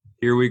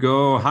Here we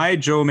go. Hi,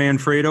 Joe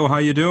Manfredo. How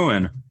you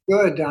doing?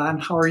 Good, Don.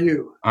 How are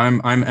you?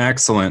 I'm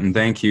excellent, and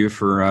thank you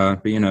for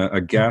being a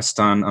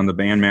guest on the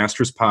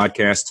Bandmasters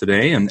podcast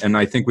today. And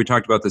I think we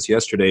talked about this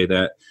yesterday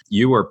that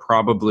you are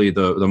probably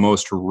the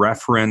most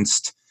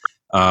referenced,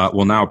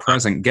 now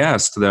present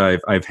guest that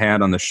I've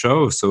had on the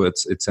show. So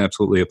it's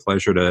absolutely a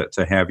pleasure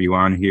to have you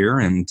on here,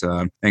 and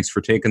thanks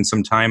for taking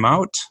some time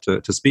out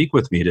to speak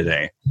with me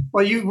today.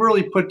 Well, you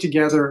really put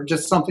together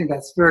just something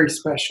that's very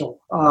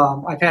special.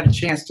 I've had a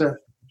chance to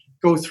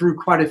go through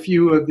quite a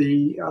few of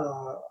the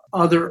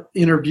other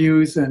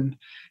interviews and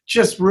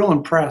just real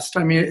impressed.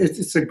 I mean,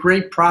 it's a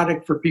great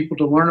product for people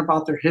to learn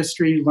about their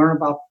history, learn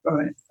about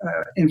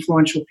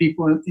influential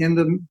people in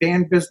the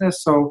band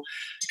business. So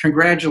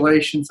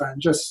congratulations on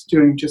just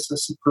doing just a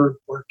superb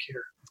work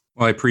here.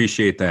 Well, I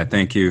appreciate that.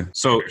 Thank you.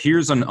 So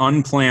here's an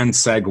unplanned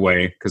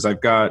segue because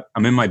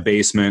I'm in my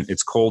basement.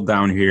 It's cold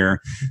down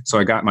here. So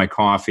I got my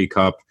coffee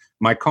cup.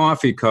 My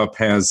coffee cup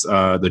has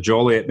the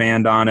Joliet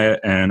Band on it,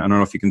 and I don't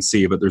know if you can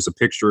see, but there's a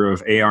picture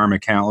of A.R.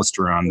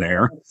 McAllister on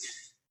there.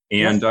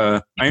 And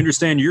I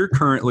understand you're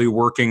currently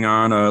working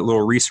on a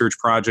little research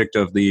project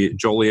of the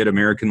Joliet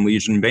American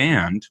Legion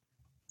Band.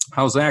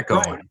 How's that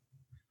going?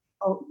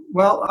 Right.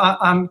 Well,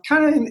 I'm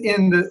kind of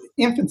in the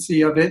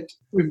infancy of it.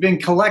 We've been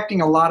collecting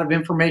a lot of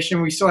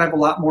information. We still have a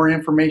lot more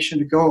information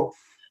to go.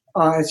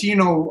 As you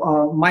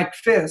know, Mike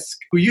Fisk,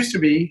 who used to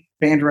be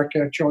band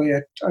director at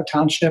Joliet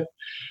Township,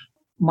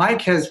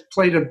 Mike has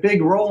played a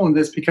big role in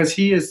this because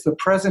he is the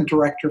present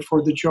director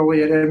for the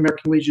Joliet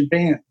American Legion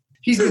Band.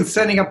 He's been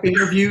setting up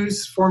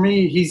interviews for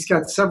me. He's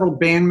got several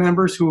band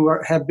members who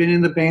have been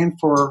in the band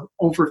for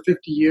over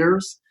 50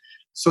 years.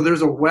 So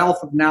there's a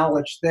wealth of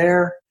knowledge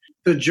there.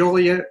 The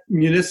Joliet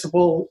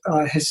Municipal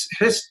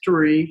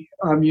History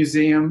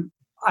Museum,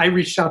 I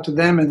reached out to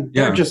them, and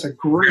they're just a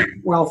great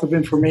wealth of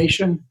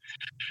information.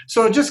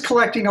 So just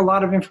collecting a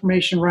lot of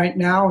information right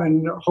now,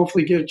 and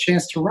hopefully get a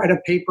chance to write a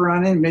paper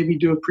on it and maybe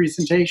do a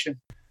presentation.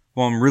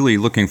 Well, I'm really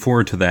looking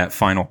forward to that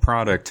final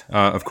product.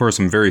 Of course,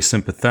 I'm very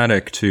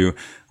sympathetic to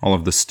all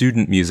of the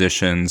student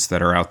musicians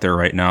that are out there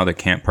right now that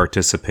can't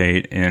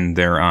participate in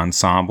their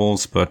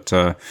ensembles, but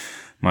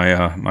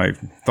my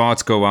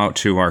thoughts go out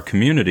to our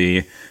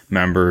community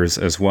members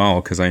as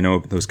well, because I know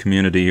those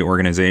community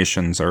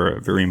organizations are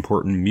a very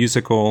important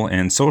musical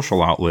and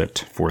social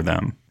outlet for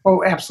them.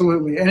 Oh,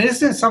 absolutely. And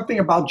isn't it something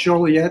about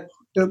Joliet,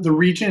 the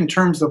region in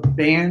terms of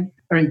band?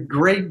 I mean,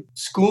 great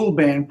school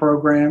band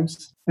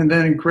programs, and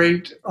then a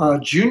great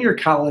junior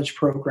college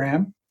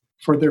program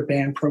for their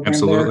band program.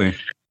 Absolutely.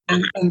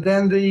 And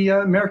then the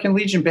American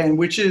Legion Band,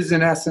 which is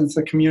in essence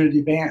a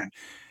community band.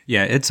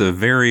 Yeah, it's a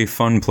very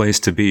fun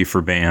place to be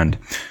for band.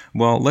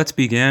 Well, let's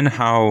begin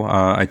how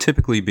I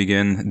typically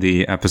begin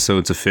the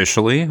episodes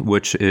officially,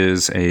 which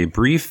is a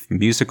brief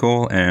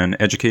musical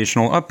and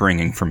educational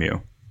upbringing from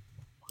you.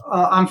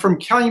 I'm from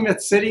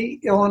Calumet City,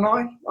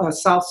 Illinois, a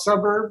south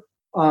suburb.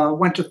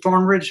 Went to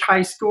Thornridge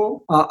High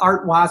School.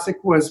 Art Wazik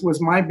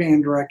was my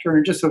band director,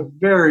 and just a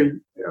very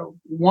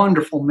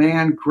wonderful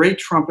man, great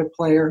trumpet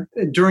player.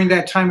 During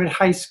that time at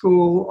high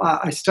school,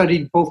 I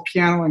studied both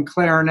piano and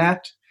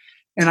clarinet.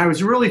 And I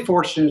was really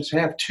fortunate to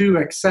have two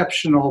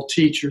exceptional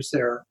teachers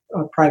there,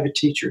 private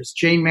teachers.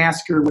 Jane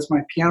Masker was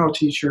my piano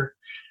teacher.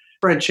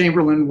 Fred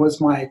Chamberlain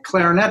was my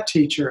clarinet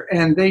teacher.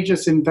 And they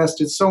just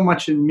invested so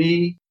much in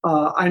me.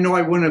 I know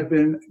I wouldn't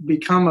have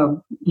become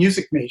a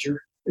music major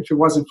if it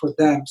wasn't for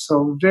them.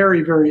 So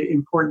very, very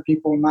important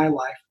people in my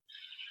life.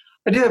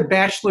 I did a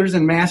bachelor's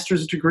and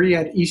master's degree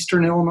at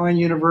Eastern Illinois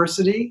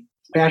University.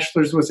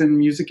 Bachelor's was in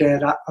music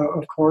ed,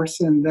 of course.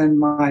 And then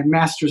my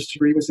master's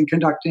degree was in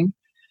conducting.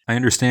 I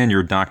understand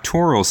your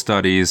doctoral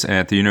studies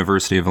at the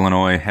University of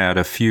Illinois had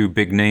a few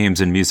big names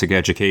in music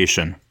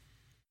education.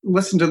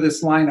 Listen to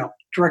this lineup.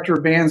 Director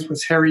of bands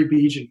was Harry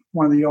Beejan,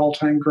 one of the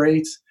all-time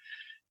greats.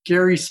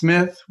 Gary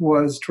Smith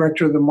was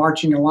director of the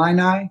Marching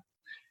Illini.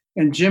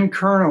 And Jim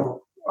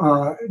Colonel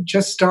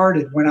just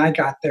started when I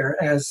got there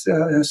as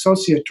an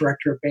associate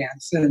director of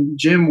bands. And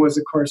Jim was,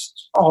 of course,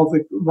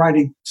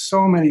 writing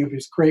so many of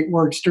his great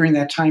works during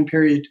that time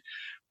period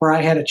where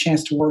I had a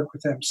chance to work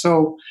with him.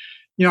 So,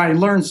 I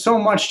learned so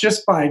much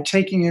just by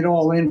taking it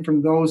all in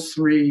from those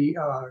three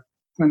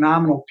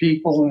phenomenal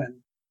people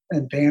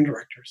and band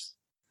directors.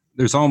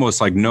 There's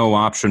almost like no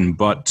option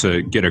but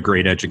to get a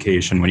great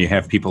education when you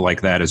have people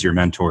like that as your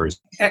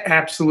mentors.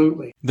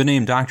 Absolutely. The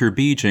name Dr.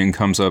 Beejan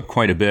comes up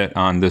quite a bit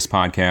on this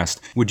podcast.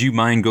 Would you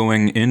mind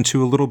going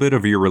into a little bit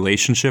of your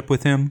relationship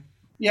with him?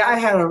 Yeah, I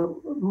had a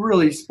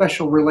really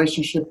special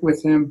relationship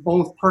with him,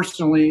 both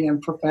personally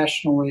and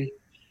professionally.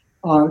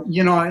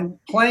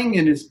 Playing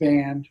in his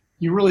band,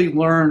 you really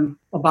learn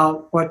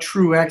about what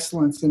true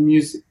excellence in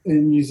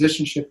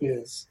musicianship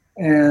is.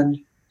 And,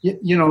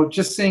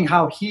 just seeing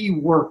how he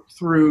worked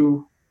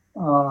through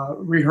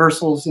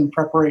rehearsals in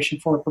preparation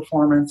for a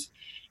performance,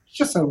 it's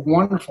just a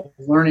wonderful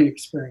learning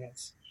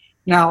experience.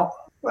 Now,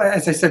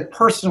 as I said,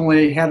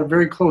 personally, had a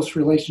very close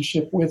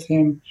relationship with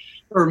him.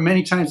 Or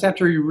many times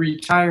after he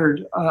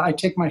retired, I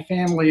take my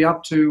family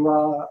up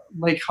to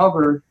Lake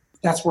Hubbard.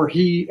 That's where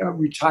he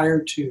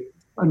retired to.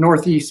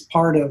 northeast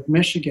part of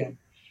Michigan,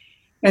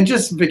 and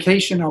just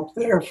vacation up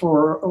there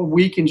for a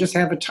week and just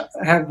have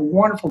a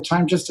wonderful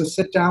time just to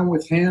sit down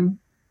with him,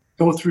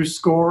 go through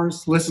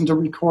scores, listen to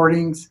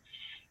recordings.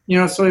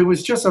 So it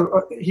was just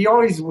he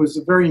always was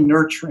very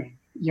nurturing,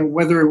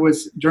 whether it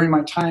was during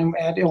my time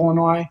at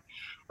Illinois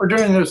or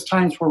during those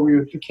times where we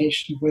would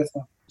vacation with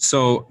him.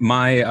 So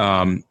my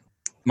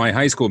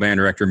high school band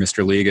director,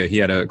 Mr. Liga, he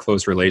had a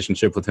close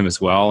relationship with him as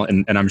well.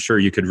 And I'm sure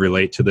you could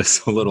relate to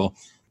this a little.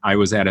 I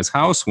was at his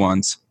house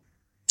once,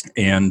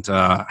 and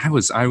I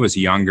was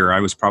younger.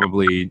 I was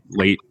probably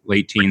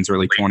late teens,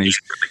 early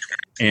 20s.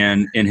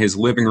 And in his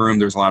living room,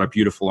 there's a lot of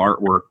beautiful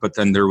artwork. But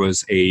then there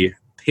was a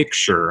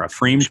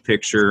framed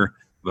picture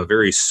of a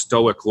very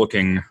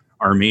stoic-looking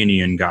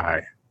Armenian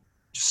guy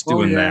just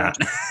doing that.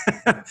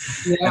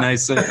 Yeah. And I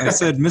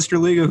said, Mr.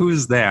 Liga, who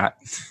is that?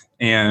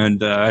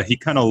 And he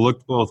kind of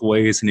looked both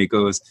ways, and he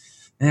goes,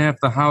 if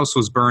the house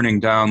was burning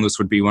down, this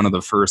would be one of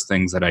the first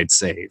things that I'd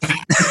save.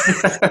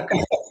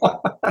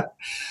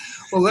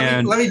 Well,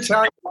 let me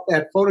tell you about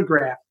that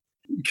photograph,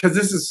 because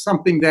this is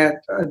something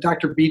that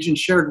Dr. Bejan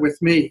shared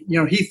with me.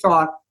 He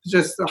thought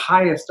just the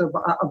highest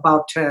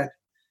about Ted,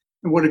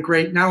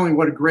 and not only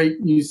what a great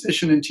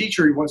musician and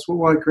teacher he was, but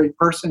what a great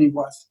person he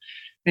was.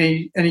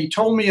 And he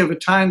told me of a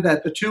time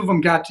that the two of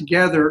them got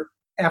together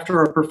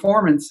after a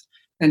performance,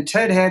 and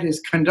Ted had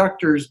his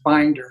conductor's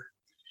binder.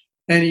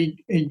 And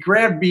he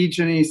grabbed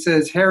Bejan and he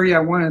says, Harry, I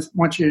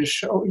want you to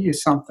show you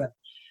something.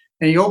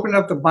 And he opened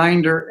up the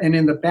binder, and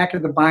in the back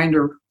of the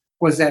binder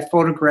was that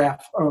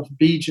photograph of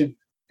Bejan.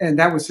 And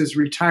that was his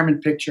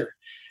retirement picture.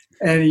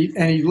 And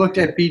he looked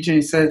at Bejan and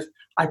he said,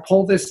 I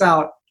pull this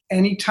out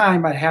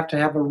anytime I have to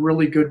have a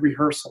really good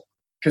rehearsal,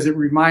 because it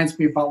reminds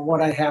me about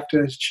what I have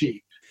to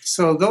achieve.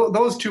 So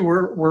those two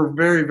were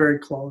very, very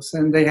close,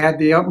 and they had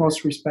the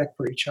utmost respect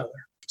for each other.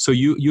 So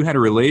you had a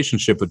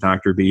relationship with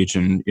Dr.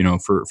 Bejan,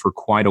 for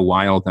quite a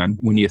while then.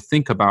 When you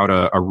think about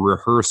a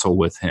rehearsal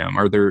with him,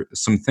 are there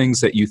some things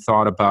that you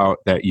thought about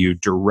that you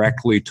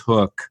directly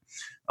took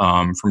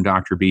from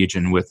Dr.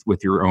 Bejan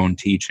with your own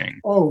teaching?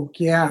 Oh,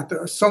 yeah.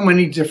 There are so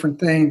many different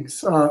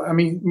things.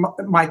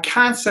 My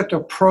concept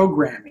of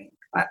programming,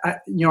 I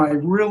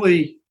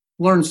really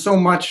learned so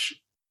much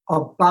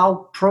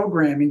about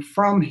programming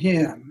from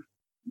him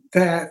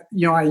that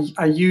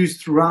I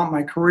used throughout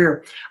my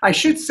career. I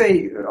should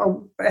say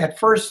at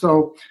first,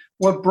 though,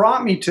 what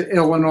brought me to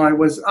Illinois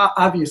was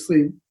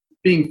obviously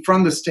being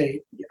from the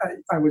state.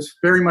 I was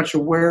very much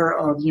aware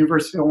of the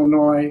University of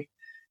Illinois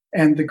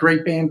and the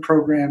great band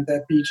program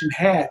that Bejan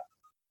had.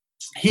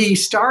 He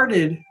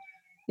started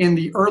in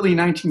the early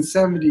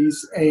 1970s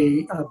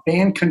a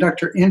band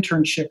conductor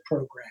internship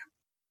program.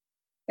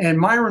 And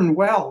Myron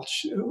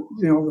Welch,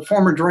 the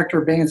former director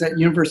of bands at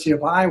University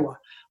of Iowa,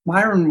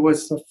 Myron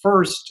was the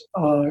first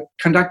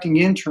conducting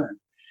intern.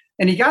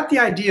 And he got the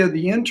idea of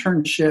the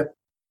internship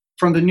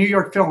from the New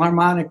York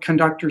Philharmonic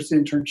conductor's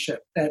internship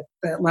that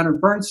Leonard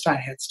Bernstein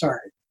had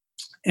started.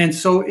 And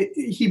so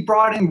he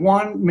brought in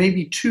one,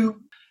 maybe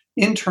two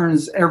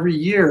interns every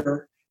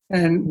year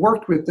and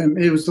worked with them.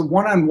 It was a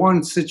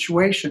one-on-one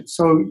situation.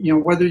 So,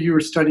 whether you were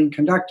studying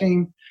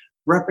conducting,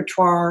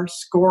 repertoire,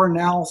 score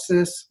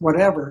analysis,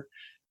 whatever,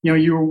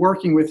 you were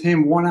working with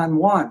him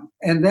one-on-one.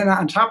 And then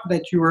on top of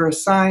that, you were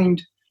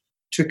assigned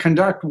to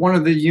conduct one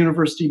of the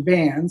university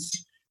bands,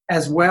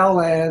 as well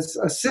as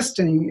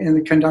assisting in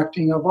the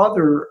conducting of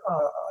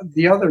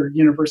the other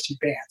university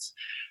bands.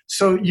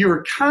 So you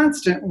were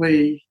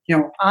constantly,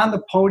 on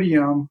the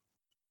podium,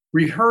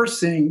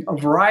 rehearsing a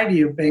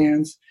variety of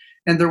bands.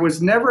 And there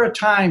was never a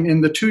time in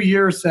the 2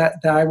 years that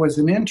I was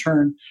an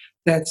intern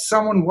that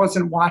someone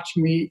wasn't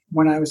watching me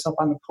when I was up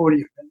on the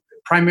podium.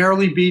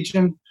 Primarily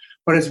Bejan,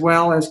 but as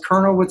well as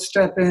Colonel would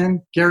step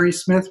in, Gary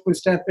Smith would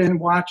step in,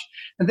 watch.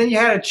 And then you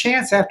had a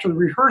chance after the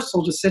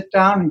rehearsal to sit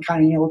down and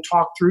kind of,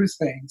 talk through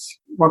things.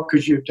 What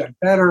could you have done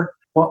better?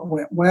 What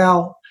went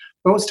well?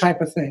 Those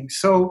type of things.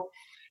 So,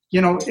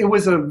 it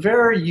was a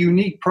very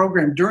unique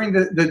program during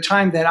the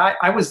time that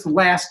I was the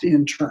last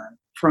intern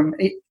from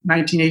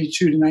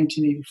 1982 to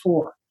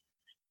 1984.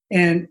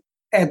 And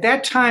at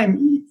that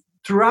time,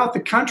 throughout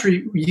the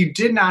country, you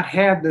did not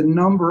have the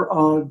number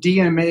of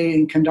DMA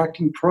and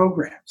conducting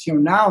programs.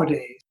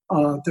 Nowadays,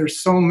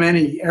 there's so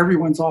many.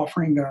 Everyone's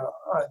offering a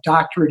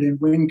doctorate in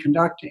wind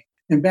conducting.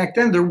 And back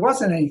then, there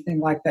wasn't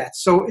anything like that.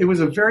 So it was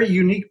a very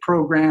unique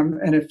program,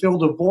 and it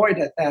filled a void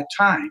at that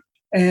time.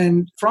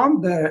 And from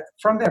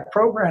that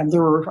program,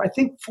 there were, I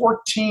think,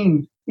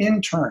 14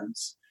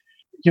 interns.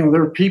 There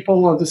were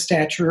people of the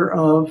stature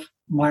of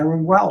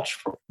Myron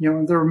Welch.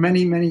 There were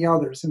many, many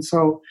others. And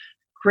so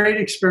great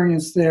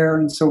experience there.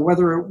 And so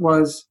whether it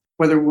was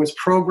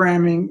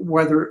programming,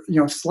 whether,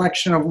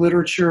 selection of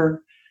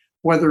literature,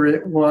 whether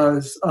it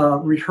was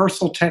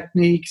rehearsal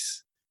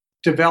techniques,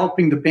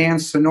 developing the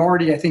band's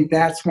sonority, I think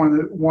that's one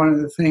of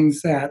the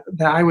things that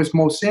I was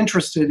most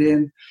interested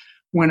in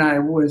when I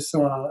was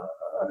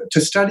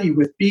to study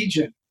with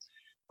Bejan,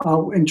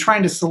 in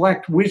trying to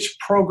select which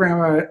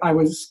program I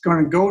was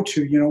going to go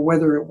to,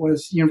 whether it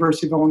was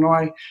University of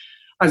Illinois.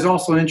 I was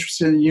also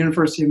interested in the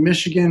University of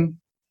Michigan,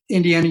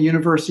 Indiana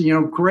University,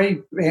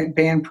 great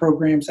band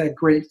programs at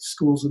great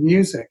schools of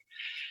music.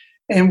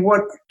 And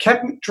what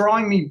kept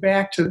drawing me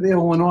back to the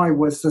Illinois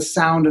was the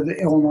sound of the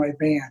Illinois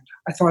band.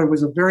 I thought it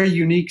was a very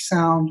unique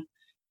sound,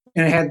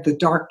 and it had the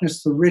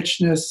darkness, the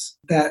richness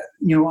that,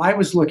 I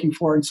was looking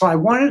for. And so I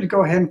wanted to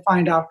go ahead and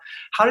find out,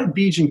 how did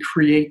Bijan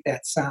create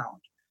that sound?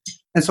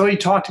 And so he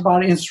talked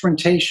about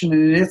instrumentation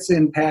and its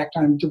impact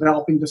on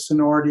developing the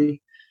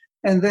sonority.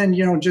 And then,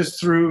 just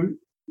through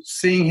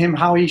seeing him,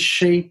 how he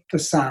shaped the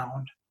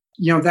sound,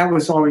 that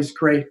was always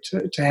great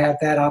to have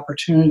that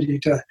opportunity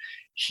to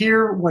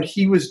hear what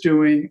he was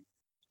doing,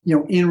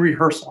 in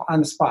rehearsal on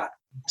the spot.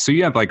 So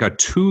you have like a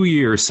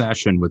 2-year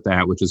session with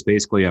that, which is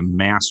basically a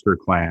master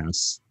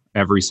class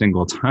every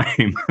single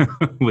time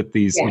with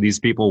these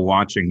people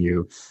watching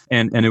you.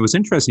 And it was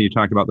interesting you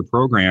talked about the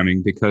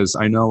programming, because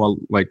I know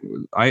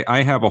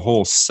I have a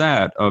whole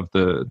set of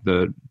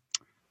the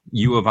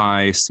U of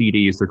I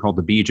CDs. They're called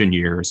the Bijan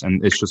years,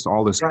 and it's just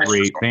all this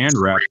great band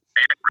rep.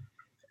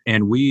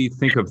 And we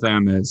think of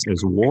them as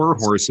war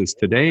horses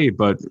today,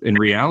 but in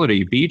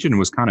reality, Bijan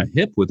was kind of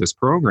hip with his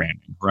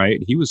programming,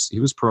 right? He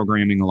was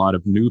programming a lot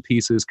of new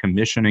pieces,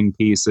 commissioning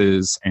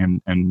pieces,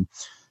 and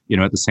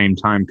at the same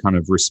time, kind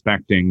of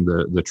respecting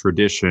the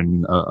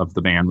tradition of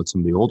the band with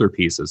some of the older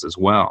pieces as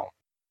well.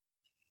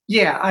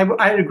 Yeah,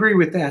 I agree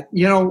with that.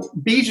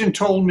 Bijan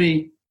told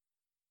me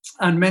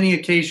on many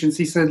occasions,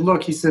 he said,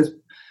 look, he says,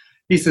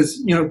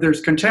 there's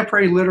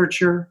contemporary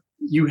literature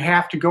you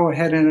have to go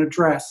ahead and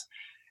address.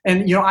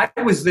 And, I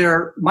was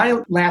there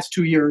my last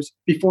 2 years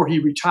before he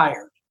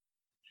retired.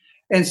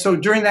 And so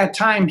during that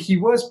time, he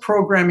was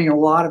programming a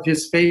lot of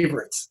his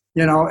favorites,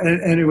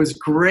 and it was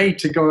great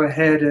to go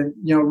ahead and,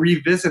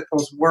 revisit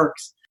those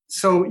works.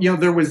 So,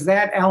 there was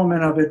that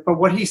element of it. But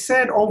what he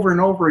said over and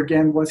over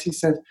again was, he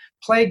said,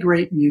 play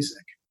great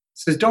music.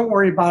 He says, don't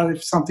worry about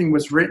if something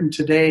was written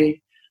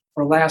today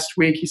or last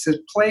week. He said,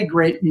 play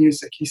great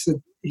music. He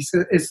said, it's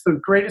the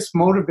greatest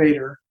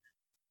motivator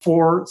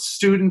for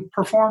student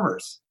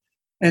performers.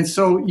 And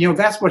so,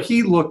 that's what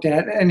he looked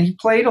at, and he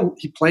played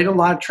a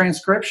lot of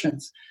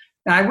transcriptions.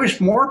 And I wish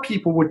more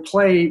people would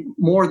play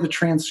more of the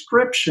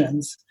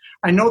transcriptions.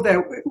 I know that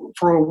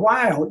for a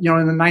while,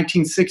 in the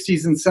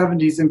 1960s and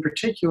 70s in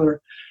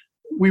particular,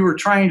 we were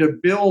trying to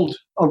build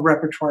a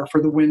repertoire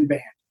for the wind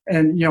band.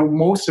 And,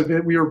 most of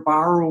it, we were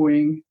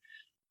borrowing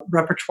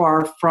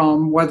repertoire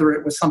from, whether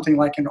it was something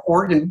like an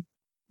organ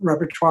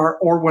repertoire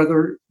or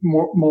whether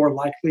more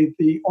likely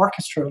the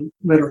orchestra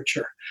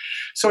literature.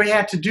 So we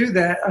had to do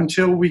that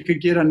until we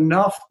could get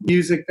enough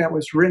music that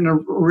was written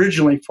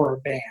originally for a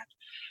band.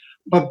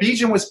 But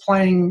Bijan was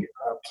playing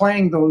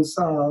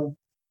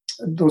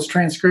those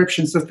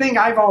transcriptions. The thing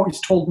I've always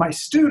told my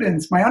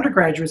students, my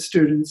undergraduate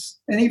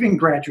students, and even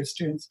graduate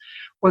students,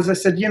 was I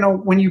said,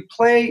 when you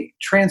play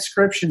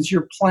transcriptions,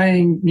 you're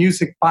playing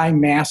music by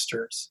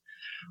masters.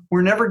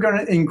 We're never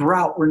going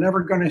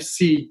to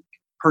see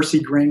Percy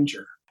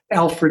Grainger,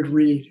 Alfred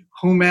Reed,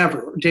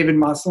 whomever, David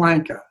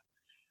Maslanka.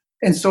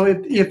 And so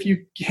if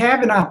you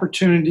have an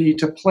opportunity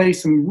to play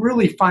some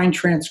really fine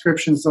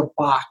transcriptions of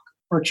Bach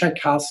or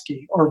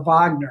Tchaikovsky or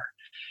Wagner,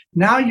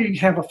 now you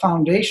have a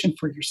foundation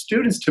for your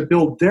students to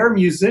build their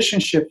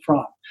musicianship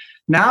from.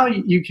 Now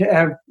you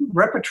have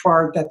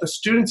repertoire that the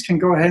students can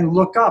go ahead and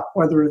look up,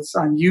 whether it's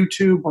on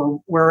YouTube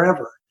or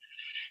wherever.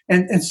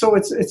 And so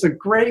it's a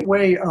great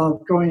way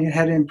of going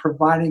ahead and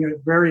providing a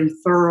very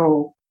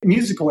thorough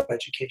musical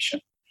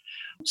education.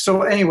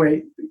 So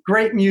anyway,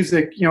 great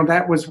music,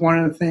 that was one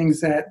of the things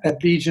that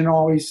Bijan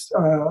always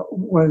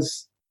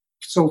was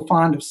so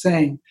fond of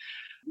saying.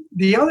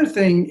 The other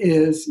thing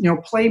is,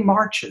 play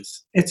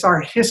marches. It's our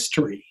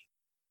history.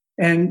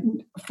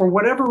 And for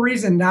whatever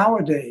reason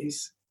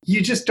nowadays,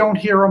 you just don't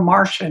hear a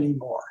march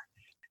anymore.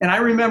 And I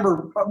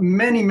remember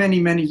many, many,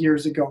 many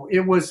years ago,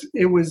 it was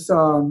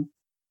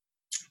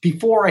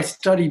before I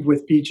studied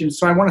with Bijan.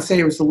 So I want to say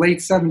it was the late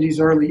 70s,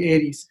 early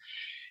 80s.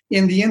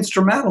 In the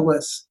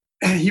Instrumentalists,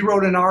 he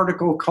wrote an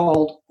article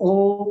called,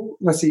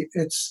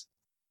 it's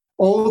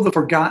the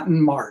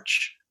Forgotten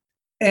March.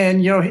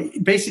 And,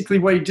 basically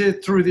what he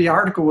did through the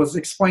article was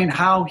explain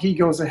how he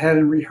goes ahead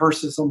and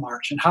rehearses a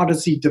march and how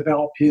does he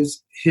develop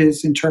his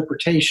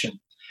interpretation.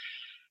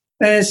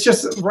 And it's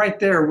just right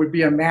there would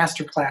be a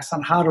masterclass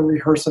on how to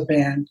rehearse a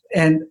band.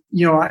 And,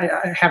 I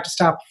have to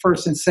stop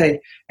first and say,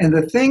 and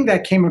the thing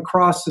that came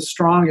across the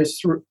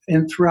strongest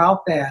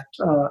throughout that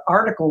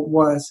article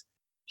was,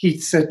 he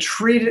said,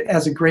 treat it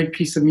as a great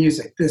piece of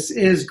music. This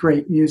is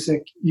great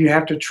music. You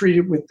have to treat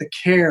it with the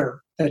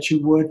care that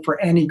you would for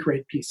any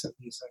great piece of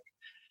music.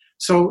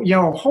 So,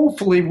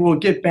 hopefully we'll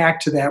get back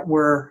to that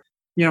where,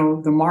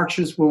 the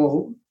marches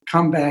will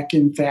come back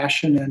in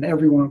fashion and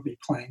everyone will be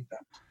playing them.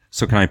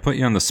 So can I put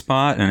you on the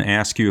spot and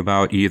ask you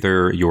about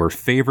either your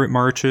favorite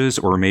marches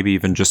or maybe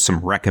even just some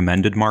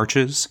recommended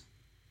marches?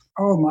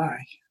 Oh, my.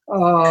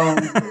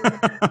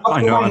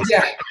 I know.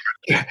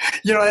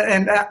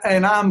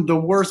 And I'm the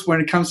worst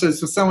when it comes to,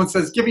 so someone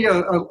says, give me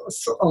a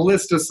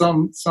list of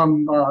some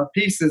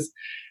pieces.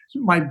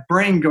 my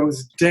brain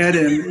goes dead,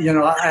 and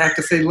I have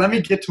to say, let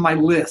me get to my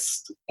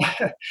list.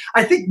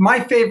 I think my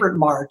favorite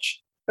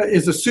march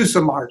is the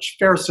Sousa March,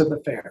 Fairest of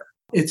the Fair.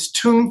 It's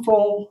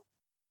tuneful.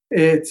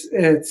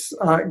 It's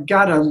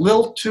got a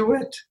lilt to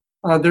it.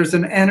 There's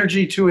an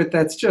energy to it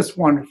that's just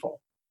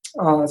wonderful.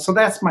 So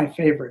that's my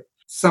favorite.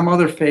 Some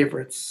other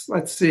favorites.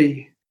 Let's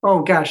see.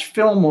 Oh gosh,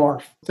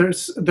 Fillmore.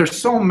 There's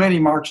so many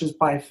marches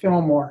by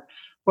Fillmore,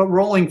 but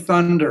Rolling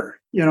Thunder,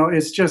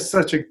 is just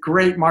such a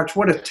great march.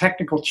 What a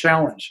technical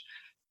challenge.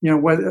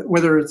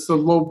 Whether it's the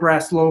low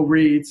brass, low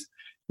reeds,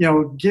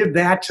 give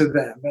that to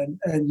them,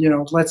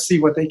 and let's see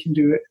what they can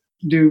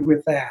do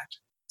with that.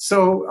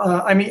 So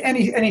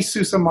any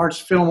Sousa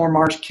March, Fillmore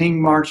March,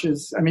 King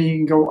marches. You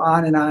can go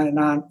on and on and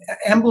on.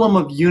 Emblem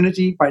of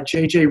Unity by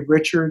J.J.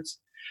 Richards.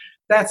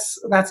 That's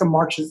a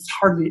march that's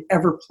hardly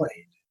ever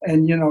played.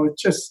 And,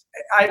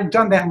 I've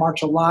done that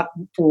march a lot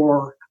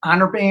for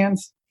honor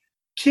bands.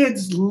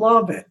 Kids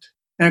love it.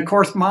 And of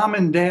course, mom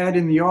and dad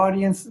in the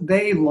audience,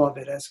 they love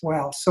it as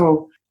well.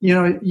 So,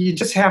 you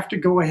just have to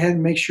go ahead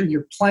and make sure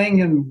you're playing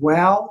in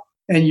well,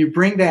 and you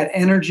bring that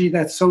energy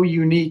that's so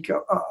unique,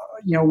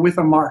 with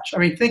a march.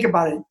 Think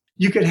about it.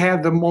 You could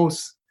have the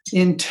most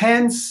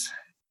intense,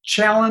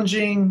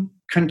 challenging,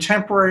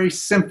 contemporary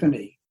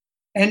symphony.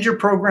 End your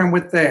program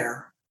with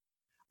there.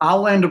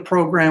 I'll end a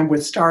program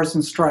with Stars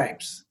and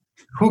Stripes.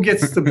 Who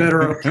gets the better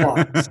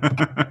applause?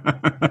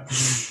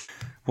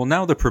 Well,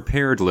 now the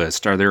prepared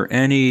list. Are there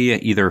any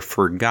either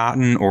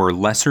forgotten or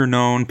lesser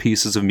known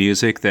pieces of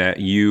music that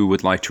you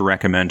would like to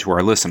recommend to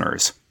our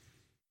listeners?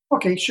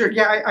 Okay, sure.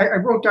 Yeah, I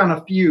wrote down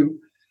a few.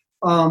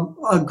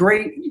 A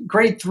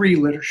grade 3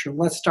 literature.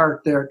 Let's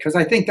start there, because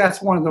I think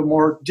that's one of the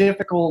more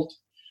difficult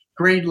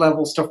grade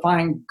levels to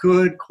find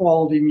good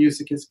quality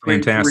music is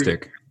grade 3.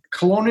 Fantastic.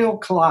 Colonial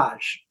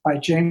Collage by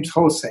James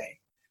Jose.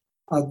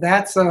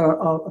 That's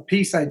a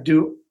piece I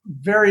do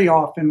very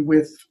often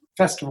with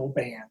festival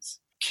bands.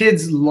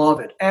 Kids love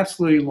it,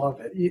 absolutely love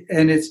it.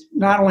 And it's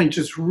not only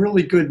just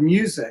really good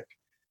music,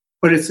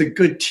 but it's a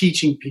good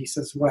teaching piece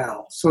as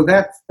well. So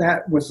that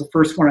was the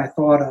first one I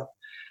thought of.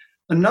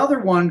 Another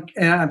one,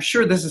 and I'm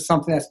sure this is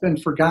something that's been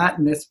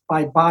forgotten, it's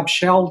by Bob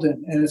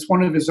Sheldon, and it's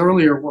one of his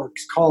earlier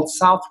works called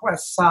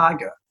Southwest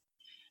Saga.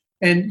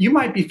 And you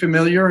might be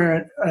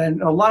familiar,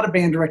 and a lot of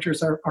band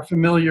directors are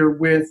familiar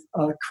with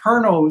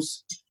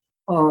Kerno's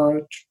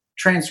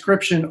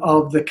transcription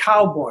of The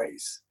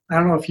Cowboys. I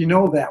don't know if you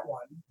know that one.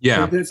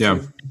 Yeah, it's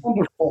a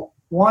wonderful,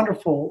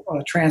 wonderful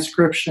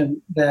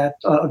transcription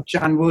of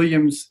John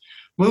Williams'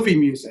 movie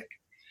music.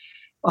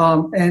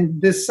 And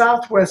this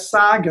Southwest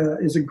Saga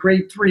is a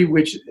grade 3,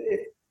 which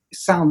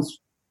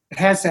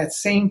has that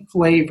same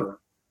flavor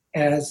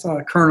as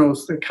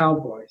Kerno's The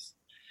Cowboys.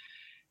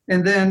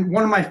 And then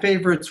one of my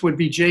favorites would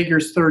be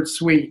Jager's Third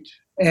Suite.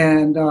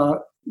 And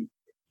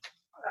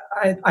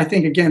I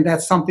think, again,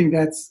 that's something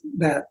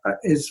that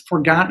is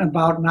forgotten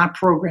about, not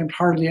programmed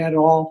hardly at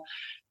all.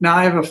 Now,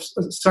 I have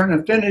a certain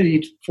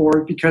affinity for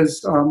it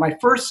because my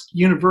first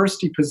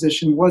university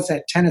position was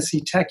at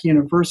Tennessee Tech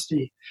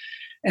University.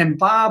 And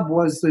Bob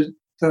was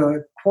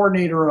the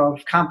coordinator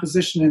of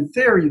composition and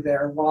theory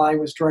there while I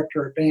was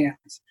director of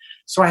bands.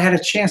 So I had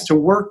a chance to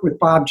work with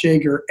Bob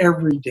Jager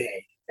every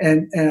day.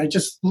 And I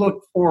just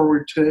look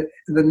forward to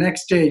the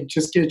next day,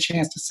 just get a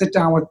chance to sit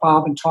down with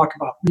Bob and talk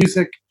about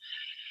music,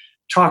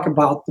 talk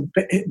about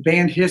the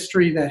band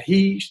history that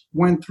he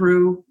went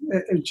through.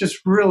 It just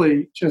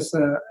really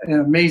an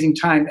amazing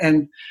time.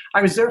 And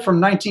I was there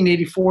from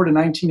 1984 to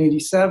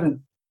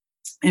 1987.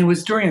 And it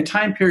was during a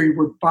time period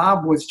where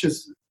Bob was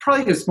just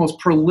probably his most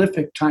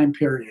prolific time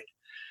period.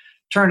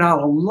 Turned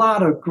out a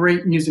lot of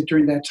great music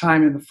during that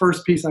time. And the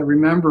first piece I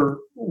remember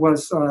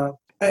was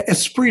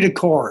Esprit de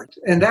Corps.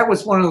 And that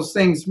was one of those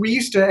things we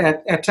used to,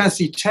 at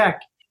Tennessee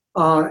Tech,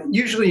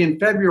 usually in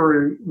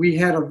February, we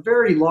had a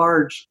very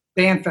large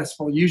band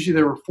festival. Usually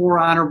there were 4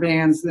 honor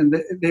bands, and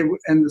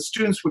the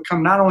students would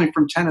come not only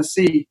from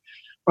Tennessee,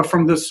 but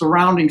from the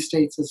surrounding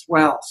states as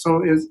well.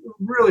 So it was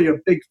really a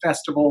big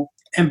festival.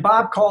 And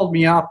Bob called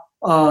me up.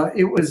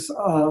 It was,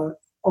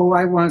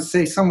 I want to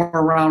say somewhere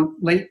around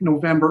late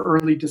November,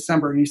 early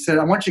December. And he said,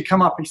 I want you to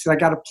come up. He said, I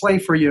got to play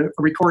for you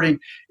a recording.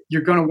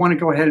 You're going to want to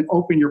go ahead and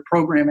open your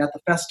program at the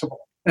festival.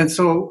 And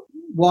so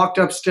walked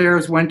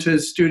upstairs, went to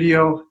his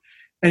studio,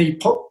 and he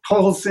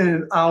pulls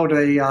out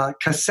a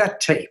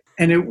cassette tape.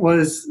 And it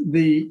was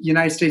the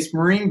United States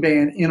Marine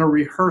Band in a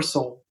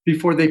rehearsal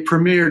before they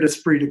premiered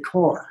Esprit de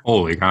Corps.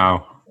 Holy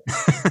cow.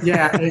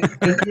 Yeah,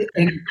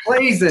 and he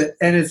plays it,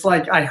 and it's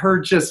like I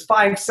heard just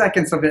 5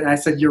 seconds of it, and I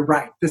said, "You're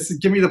right.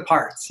 Give me the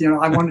parts.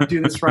 I want to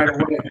do this right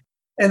away."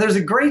 And there's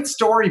a great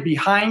story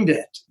behind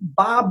it.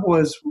 Bob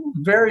was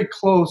very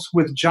close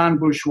with John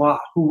Bourgeois,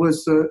 who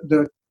was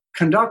the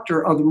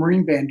conductor of the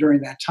Marine Band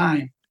during that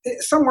time.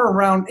 Somewhere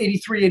around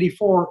 83,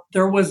 84,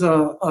 there was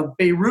a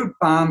Beirut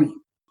bombing,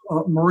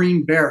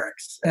 Marine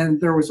barracks, and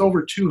there was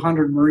over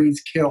 200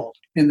 Marines killed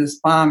in this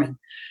bombing.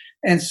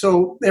 And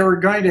so they were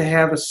going to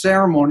have a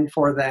ceremony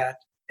for that.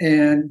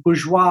 And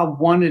Bourgeois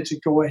wanted to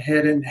go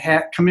ahead and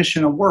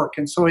commission a work.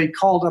 And so he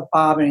called up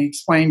Bob and he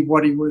explained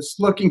what he was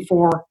looking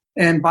for.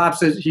 And Bob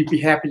said he'd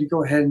be happy to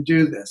go ahead and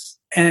do this.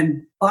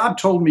 And Bob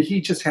told me he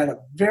just had a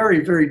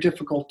very, very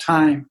difficult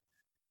time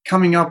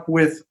coming up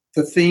with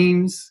the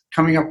themes,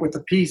 coming up with the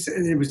piece.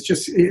 It was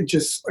just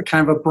a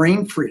kind of a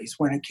brain freeze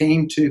when it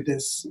came to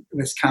this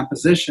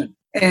composition.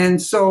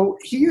 And so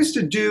he used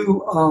to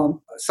do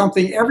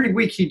something every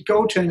week. He'd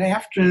go to an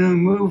afternoon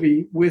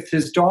movie with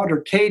his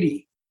daughter,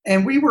 Katie.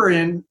 And we were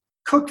in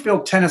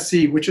Cookeville,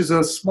 Tennessee, which is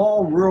a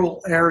small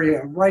rural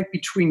area right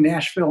between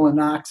Nashville and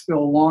Knoxville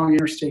along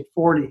Interstate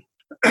 40.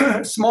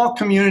 Small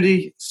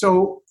community.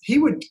 So he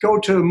would go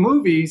to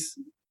movies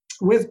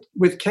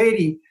with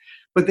Katie,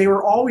 but they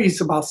were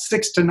always about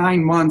 6 to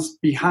 9 months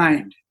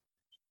behind.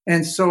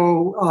 And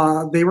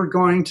so they were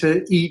going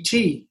to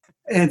E.T.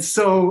 And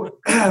so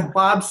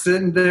Bob's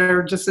sitting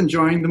there just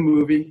enjoying the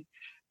movie.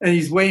 And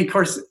he's waiting. Of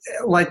course,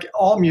 like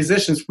all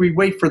musicians, we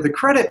wait for the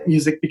credit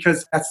music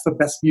because that's the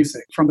best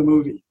music from the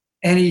movie.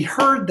 And he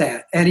heard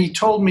that. And he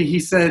told me, he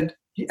said,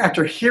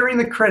 after hearing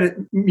the credit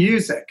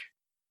music,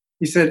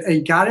 he said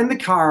he got in the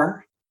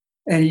car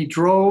and he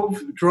drove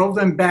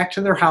them back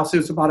to their house. It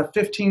was about a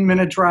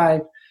 15-minute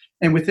drive.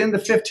 And within the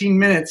 15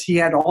 minutes, he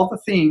had all the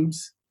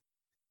themes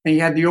and he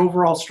had the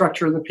overall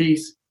structure of the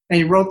piece. And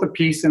he wrote the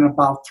piece in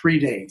about 3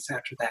 days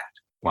after that.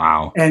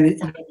 Wow. And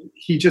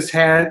he just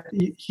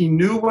he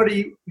knew what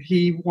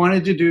he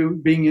wanted to do,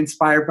 being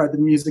inspired by the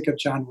music of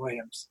John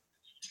Williams.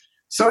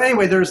 So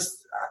anyway, there's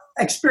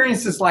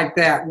experiences like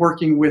that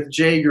working with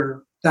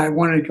Jaeger that I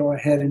wanted to go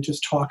ahead and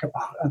just talk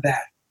about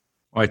that.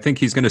 Well, I think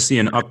he's going to see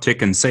an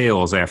uptick in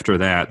sales after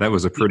that. That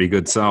was a pretty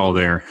good sell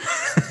there.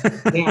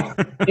 Yeah.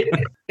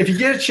 If you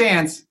get a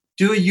chance,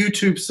 do a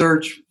YouTube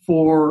search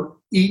for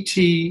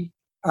E.T.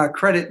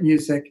 Credit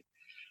music.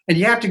 And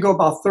you have to go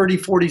about 30,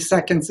 40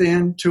 seconds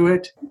into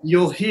it.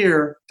 You'll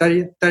hear,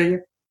 and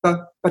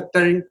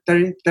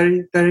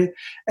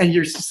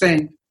you're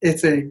saying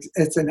it's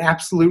an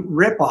absolute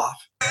ripoff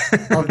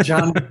of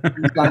John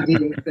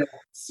Williams.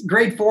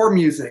 Grade 4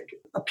 music,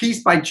 a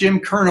piece by Jim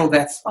Colonel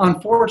that's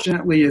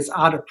unfortunately is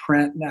out of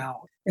print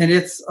now. And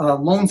it's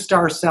Lone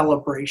Star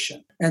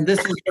Celebration. And this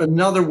is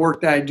another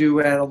work that I do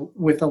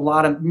with a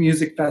lot of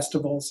music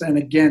festivals. And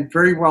again,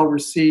 very well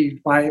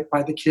received by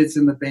the kids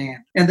in the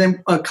band. And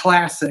then a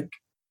classic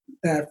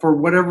that for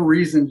whatever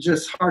reason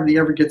just hardly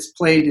ever gets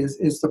played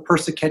is the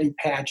Persichetti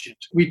Pageant.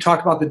 We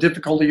talk about the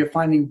difficulty of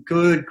finding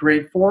good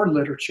grade 4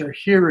 literature.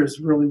 Here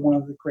is really one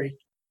of the great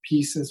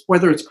pieces,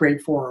 whether it's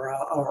grade 4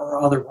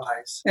 or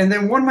otherwise. And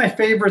then one of my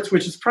favorites,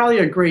 which is probably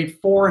a grade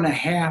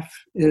 4.5,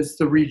 is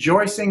the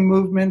Rejoicing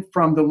Movement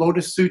from the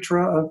Lotus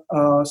Sutra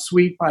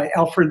suite by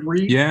Alfred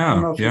Reed.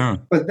 Yeah.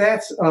 But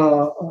that's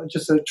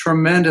just a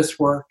tremendous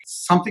work,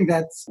 something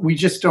that we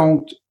just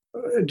don't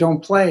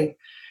play.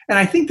 And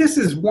I think this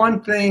is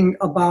one thing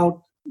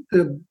about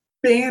the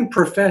band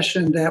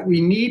profession that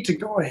we need to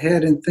go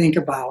ahead and think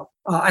about.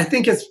 I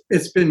think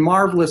it's been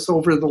marvelous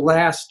over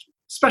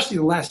especially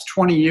the last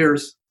 20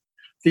 years,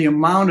 the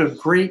amount of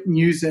great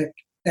music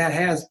that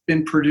has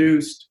been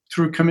produced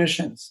through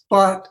commissions.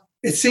 But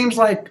it seems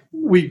like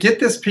we get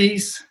this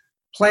piece,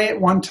 play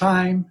it one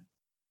time,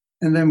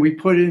 and then we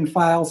put it in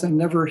files and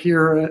never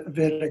hear of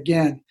it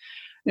again.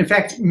 In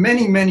fact,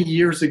 many, many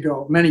years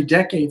ago, many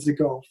decades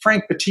ago,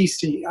 Frank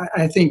Battisti,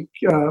 I think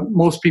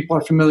most people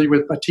are familiar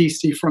with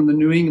Battisti from the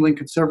New England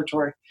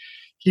Conservatory.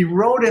 He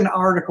wrote an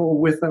article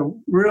with a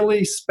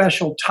really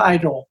special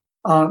title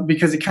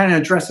because it kind of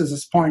addresses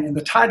this point. And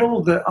the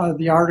title of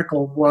the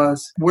article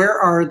was, "Where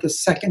Are the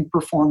Second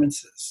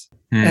Performances?"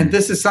 And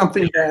this is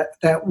something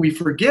that we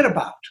forget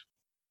about,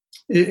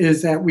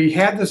 is that we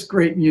have this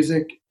great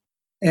music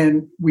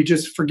and we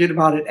just forget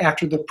about it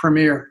after the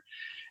premiere.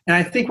 And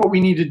I think what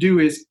we need to do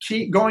is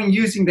keep going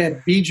using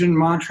that Bijan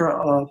mantra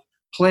of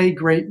play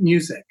great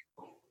music.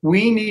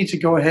 We need to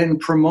go ahead and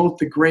promote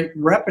the great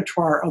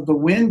repertoire of the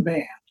wind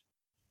band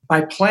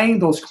by playing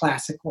those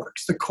classic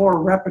works, the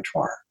core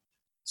repertoire.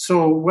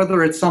 So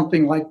whether it's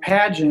something like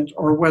Pageant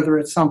or whether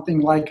it's something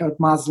like a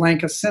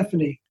Maslenka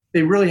Symphony,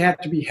 they really have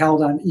to be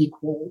held on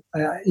equal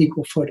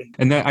footing.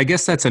 And I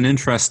guess that's an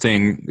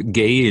interesting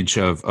gauge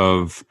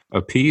of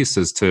a piece,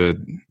 is to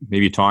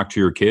maybe talk to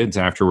your kids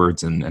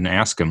afterwards and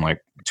ask them, like,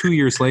 2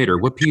 years later,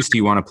 what piece do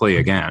you want to play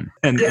again?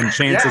 And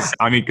chances,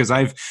 I mean, because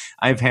I've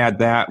had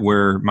that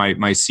where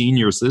my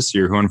seniors this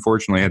year, who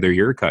unfortunately had their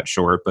year cut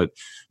short, but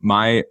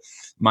my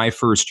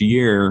first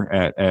year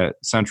at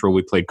Central,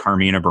 we played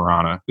Carmina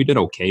Burana. We did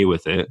okay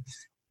with it.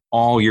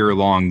 All year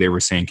long, they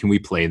were saying, "Can we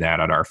play that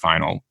at our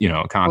final,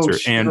 concert?" Oh,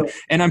 sure.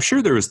 And I'm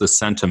sure there was the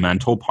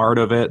sentimental part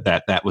of it,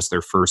 that was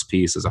their first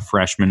piece as a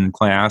freshman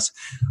class.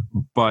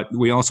 But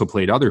we also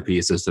played other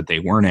pieces that they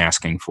weren't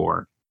asking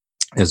for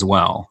as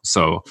well.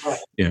 So,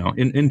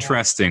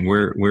 interesting.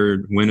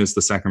 When is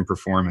the second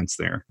performance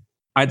there?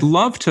 I'd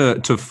love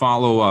to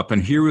follow up.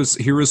 And here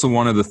was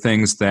one of the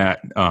things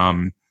that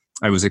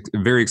I was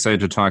very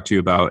excited to talk to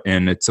you about,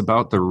 and it's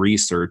about the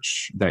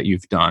research that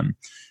you've done.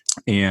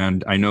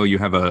 And I know you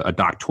have a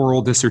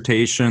doctoral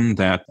dissertation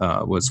that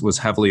was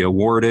heavily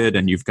awarded,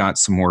 and you've got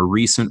some more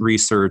recent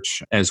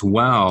research as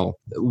well.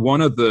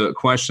 One of the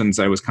questions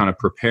I was kind of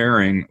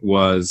preparing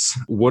was,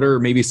 what are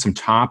maybe some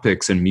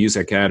topics in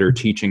music ed or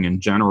teaching in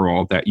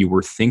general that you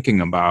were thinking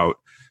about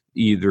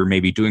either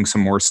maybe doing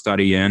some more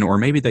study in, or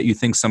maybe that you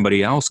think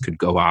somebody else could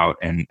go out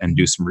and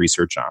do some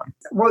research on?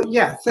 Well,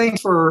 yeah, thanks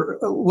for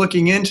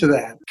looking into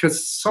that,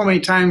 because so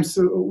many times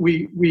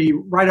we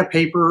write a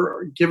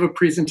paper, give a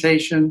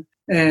presentation,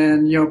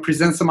 and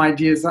present some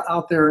ideas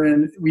out there,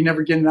 and we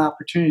never get an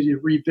opportunity to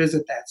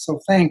revisit that. So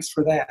thanks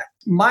for that.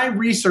 My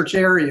research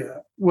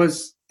area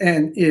was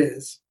and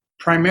is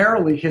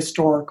primarily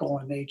historical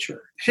in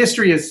nature.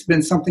 History has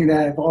been something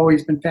that I've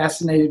always been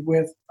fascinated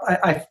with.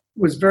 I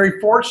was very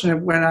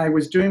fortunate when I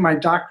was doing my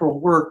doctoral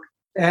work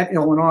at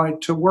Illinois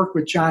to work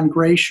with John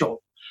Gratial.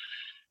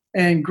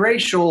 And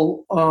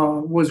Gratial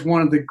was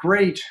one of the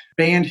great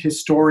band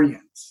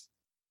historians.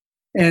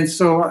 And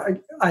so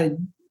I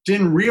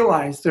didn't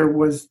realize there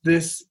was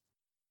this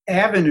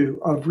avenue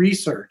of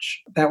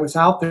research that was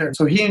out there.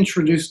 So he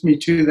introduced me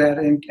to that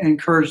and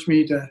encouraged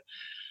me to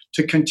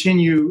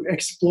continue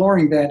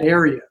exploring that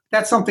area.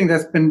 That's something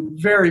that's been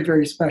very,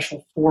 very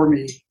special for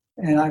me,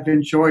 and I've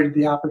enjoyed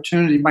the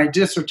opportunity. My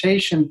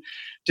dissertation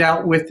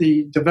dealt with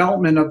the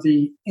development of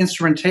the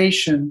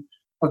instrumentation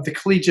of the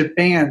collegiate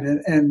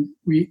band, and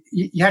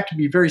you have to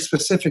be very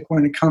specific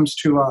when it comes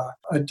to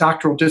a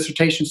doctoral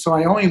dissertation. So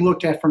I only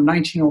looked at from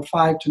 1905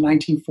 to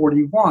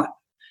 1941.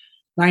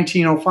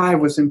 1905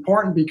 was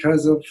important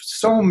because of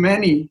so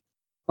many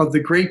of the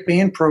great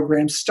band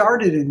programs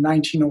started in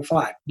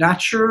 1905.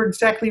 Not sure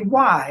exactly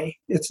why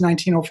it's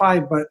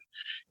 1905, but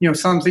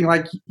something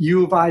like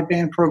U of I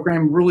band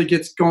program really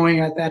gets going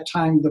at that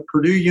time. The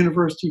Purdue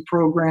University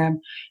program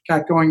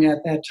got going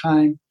at that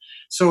time.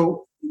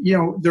 So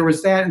there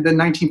was that, and then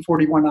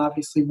 1941,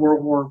 obviously,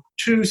 World War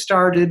II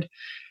started,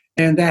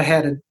 and that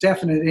had a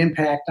definite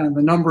impact on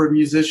the number of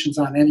musicians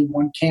on any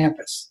one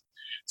campus.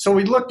 So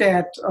we looked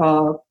at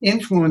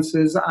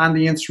influences on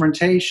the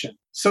instrumentation.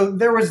 So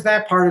there was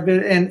that part of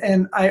it,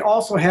 and I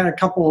also had a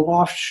couple of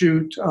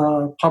offshoot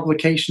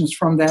publications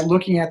from that,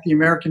 looking at the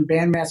American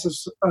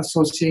Bandmasters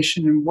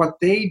Association and what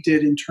they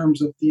did in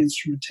terms of the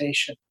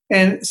instrumentation.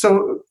 And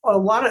so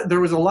there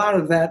was a lot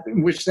of that,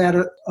 which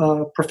that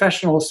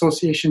professional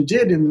association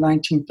did in the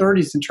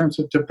 1930s in terms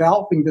of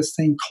developing this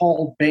thing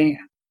called band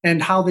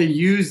and how they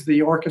used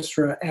the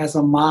orchestra as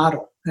a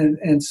model.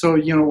 And so,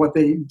 what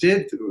they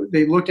did,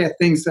 they looked at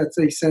things that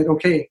they said,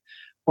 okay,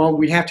 well,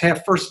 we have to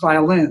have first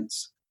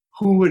violins.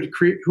 Who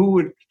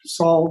would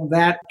solve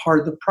that part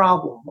of the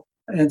problem?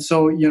 And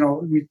so,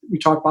 we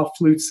talk about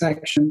flute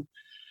section,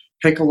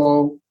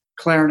 piccolo,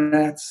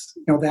 clarinets,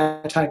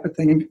 that type of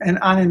thing, and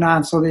on and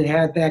on. So they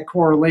had that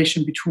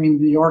correlation between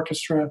the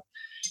orchestra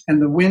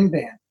and the wind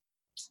band.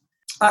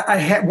 I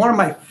had one of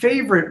my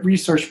favorite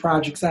research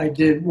projects I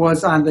did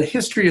was on the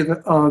history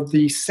of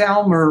the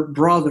Salmer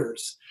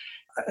brothers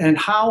and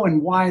how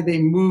and why they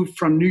moved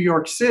from New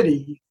York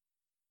City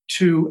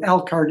to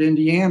Elkhart,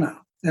 Indiana.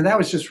 And that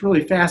was just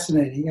really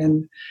fascinating.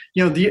 And,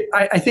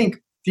 I think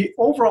the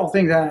overall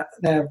thing that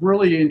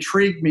really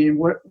intrigued me and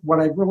what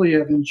I really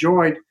have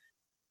enjoyed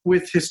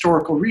with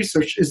historical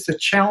research is the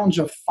challenge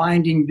of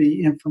finding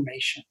the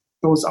information,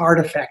 those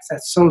artifacts.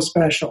 That's so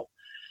special.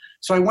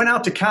 So I went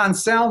out to Con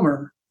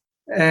Salmer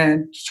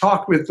and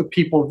talked with the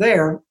people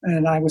there,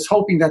 and I was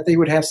hoping that they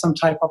would have some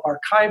type of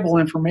archival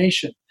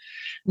information.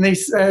 And they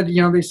said,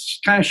 they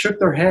kind of shook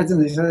their heads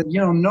and they said,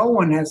 no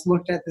one has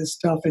looked at this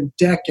stuff in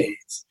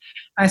decades.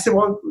 I said,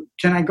 well,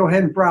 can I go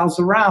ahead and browse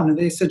around? And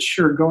they said,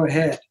 sure, go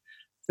ahead.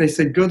 They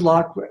said, good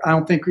luck. I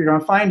don't think you're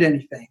going to find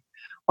anything.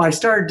 Well, I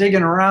started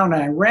digging around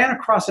and I ran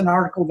across an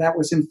article that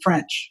was in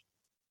French.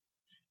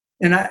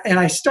 And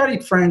I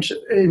studied French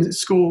in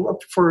school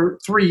for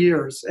 3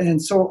 years.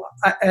 And so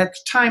at the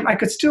time, I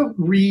could still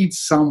read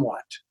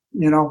somewhat,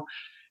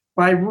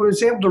 but I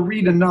was able to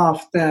read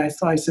enough that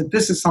I said,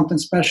 this is something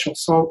special.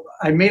 So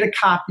I made a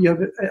copy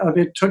of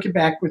it, took it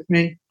back with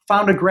me,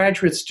 found a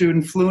graduate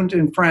student fluent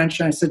in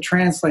French, and I said,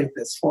 translate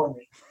this for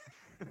me.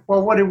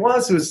 Well, what it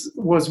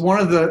was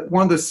one of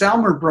the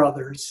Salmer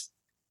brothers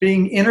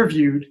being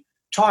interviewed,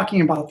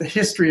 talking about the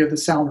history of the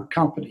Salmer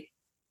Company,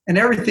 and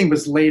everything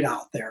was laid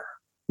out there.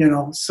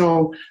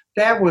 So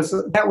that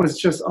was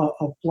just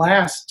a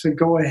blast to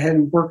go ahead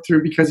and work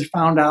through, because he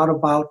found out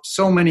about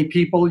so many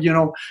people.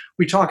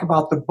 We talk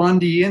about the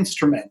Bundy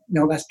instrument.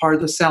 That's part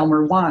of the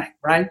Salmer line,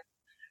 right?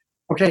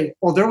 Okay,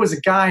 well, there was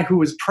a guy who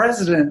was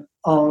president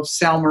of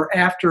Salmer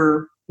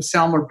after the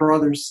Salmer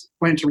brothers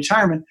went into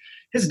retirement.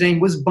 His name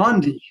was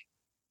Bundy.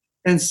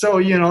 And so,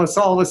 it's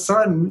all of a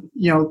sudden,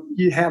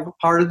 you have a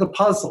part of the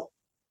puzzle.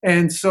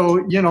 And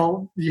so,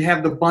 you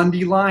have the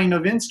Bundy line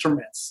of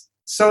instruments.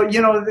 So,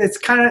 it's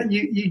kind of,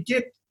 you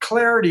get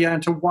clarity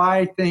onto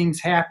why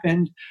things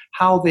happened,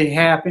 how they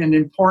happened,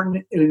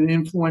 important and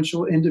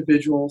influential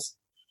individuals.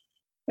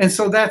 And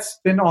so that's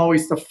been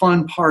always the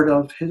fun part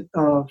of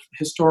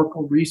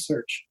historical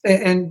research.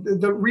 And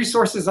the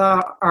resources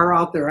are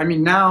out there. I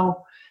mean,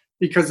 now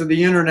because of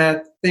the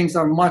internet, things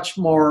are much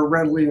more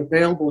readily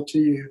available to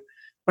you.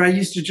 But I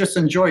used to just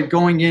enjoy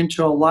going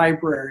into a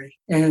library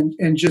and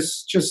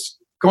just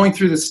going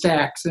through the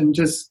stacks and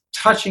just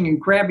touching and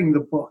grabbing the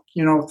book,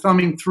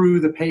 thumbing through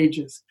the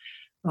pages.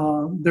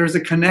 There's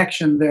a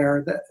connection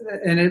there,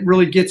 and it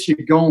really gets you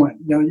going.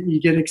 You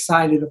get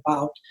excited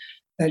about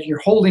that you're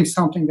holding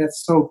something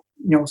that's so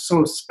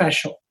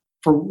special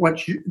for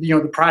what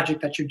the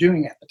project that you're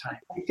doing at the time.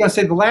 I'm going to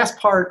say the last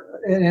part,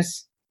 and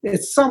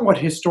it's somewhat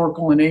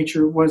historical in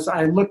nature, was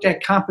I looked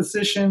at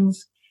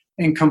compositions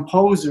and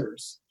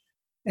composers.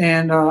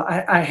 And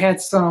I had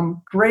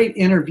some great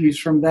interviews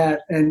from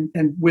that. And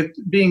with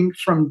being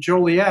from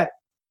Joliet,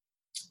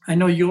 I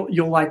know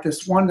you'll like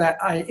this one that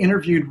I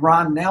interviewed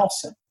Ron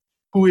Nelson,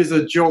 who is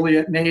a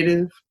Joliet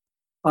native,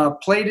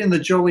 played in the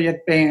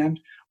Joliet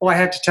band. Well, I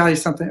have to tell you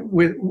something.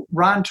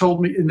 Ron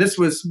told me, and this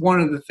was one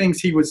of the things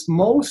he was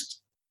most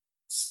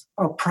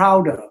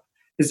proud of,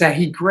 is that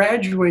he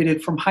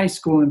graduated from high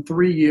school in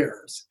 3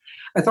 years.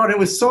 I thought it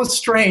was so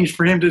strange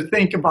for him to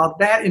think about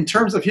that in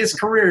terms of his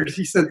career.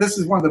 He said, "This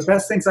is one of the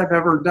best things I've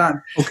ever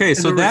done." Okay,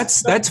 so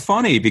that's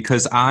funny,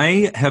 because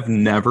I have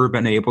never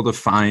been able to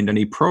find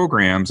any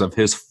programs of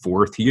his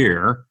 4th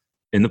year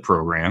in the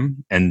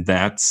program, and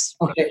that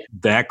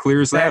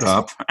clears that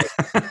up.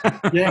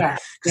 Yeah,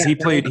 because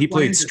he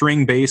played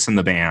string bass in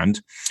the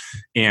band,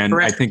 and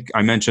correct. I think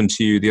I mentioned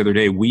to you the other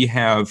day we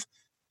have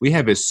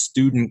his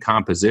student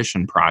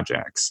composition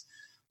projects.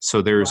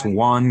 So there's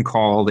one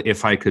called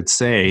If I Could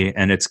Say,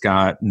 and it's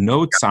got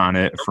notes on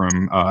it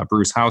from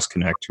Bruce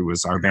Houseknecht, who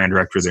was our band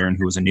director there and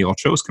who was a Neil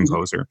Chose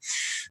composer.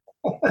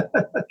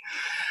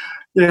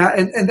 Yeah,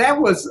 and that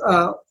was,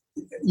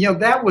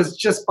 that was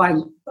just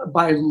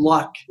by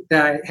luck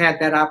that I had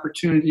that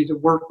opportunity to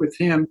work with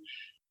him.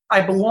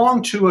 I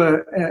belong to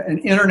an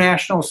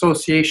international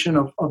association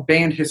of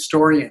band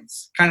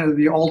historians, kind of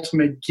the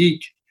ultimate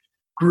geek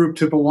group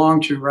to belong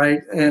to,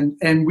 right?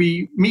 And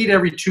we meet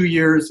every 2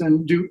 years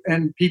and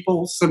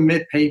people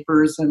submit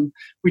papers and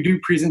we do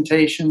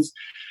presentations.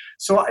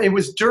 So it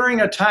was during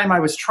a time I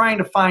was trying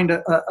to find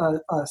a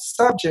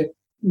subject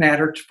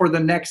matter for the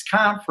next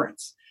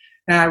conference.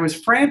 And I was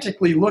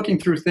frantically looking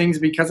through things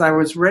because I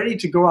was ready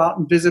to go out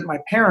and visit my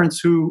parents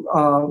who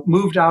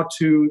moved out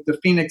to the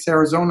Phoenix,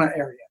 Arizona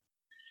area.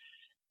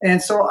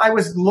 And so I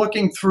was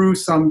looking through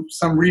some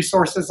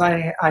resources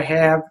I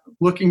have,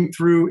 looking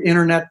through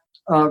internet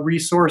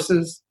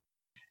resources.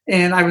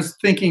 And I was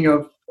thinking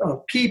of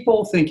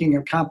people, thinking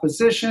of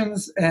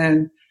compositions,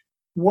 and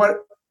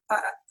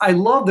I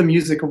love the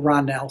music of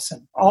Ron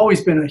Nelson.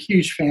 Always been a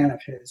huge fan of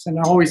his, and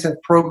I always have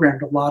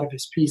programmed a lot of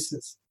his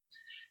pieces.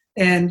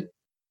 And,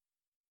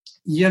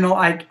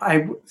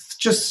 I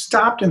just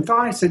stopped and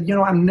thought, I said,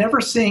 I'm never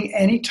seeing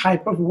any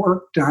type of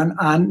work done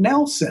on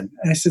Nelson.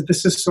 And I said,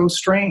 this is so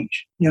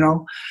strange,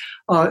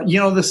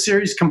 the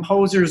series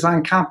Composers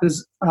on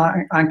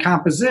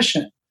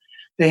Composition.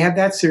 They have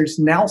that series.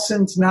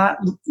 Nelson's not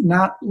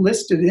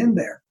listed in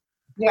there.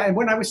 Yeah, and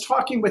when I was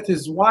talking with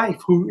his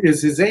wife, who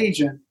is his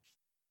agent,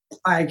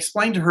 I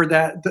explained to her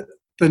that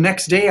the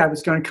next day I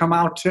was going to come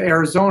out to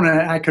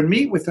Arizona and I could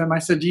meet with him. I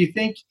said, "Do you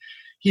think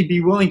he'd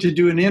be willing to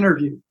do an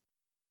interview?"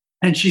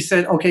 And she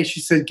said, "Okay." She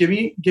said, "Give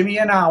me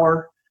an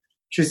hour."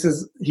 She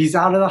says, "He's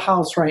out of the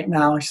house right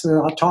now." She said,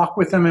 "I'll talk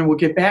with him and we'll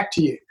get back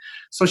to you."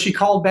 So she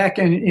called back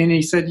and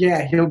he said,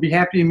 "Yeah, he'll be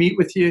happy to meet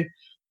with you.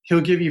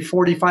 He'll give you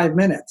 45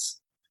 minutes.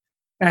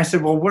 And I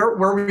said, "Well, where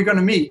are we going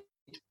to meet?"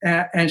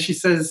 And she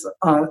says,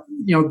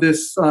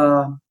 this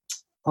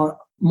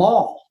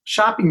mall,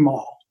 shopping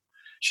mall.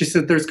 She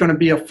said, "There's going to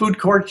be a food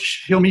court.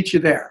 He'll meet you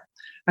there."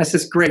 I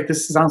said, "Great,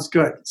 this sounds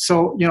good."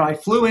 So, I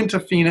flew into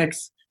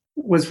Phoenix,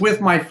 was with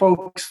my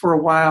folks for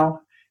a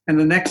while, and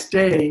the next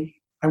day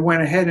I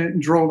went ahead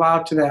and drove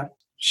out to that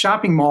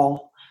shopping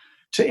mall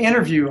to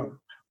interview him.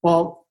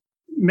 Well,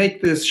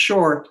 make this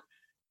short,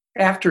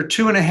 after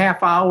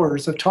 2.5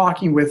 hours of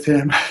talking with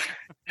him,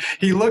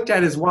 he looked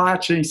at his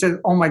watch and he said,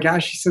 "Oh my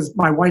gosh," he says,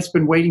 "my wife's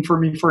been waiting for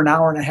me for an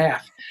hour and a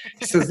half."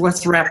 He says,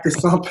 "Let's wrap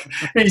this up."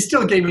 And he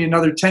still gave me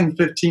another 10,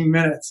 15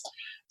 minutes.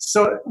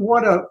 So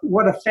what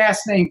a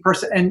fascinating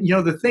person. And,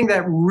 the thing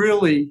that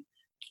really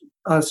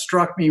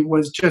struck me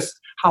was just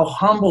how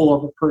humble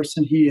of a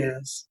person he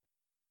is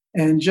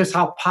and just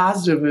how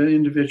positive an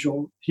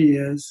individual he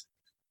is.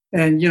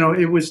 And,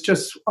 it was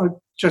just a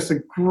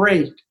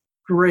great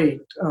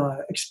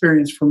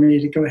experience for me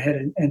to go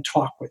ahead and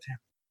talk with him.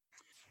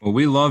 Well,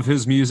 we love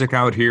his music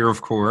out here,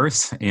 of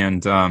course.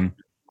 And,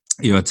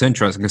 it's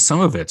interesting because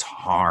some of it's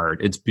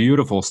hard. It's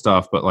beautiful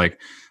stuff, but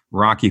like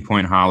Rocky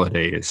Point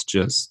Holiday is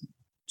just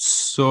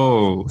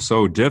so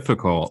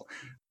difficult.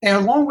 And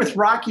along with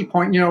Rocky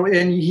Point,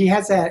 and he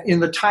has that in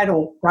the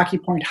title, Rocky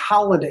Point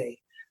Holiday.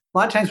 A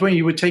lot of times when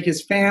you would take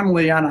his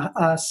family on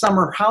a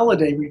summer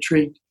holiday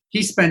retreat,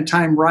 he spent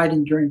time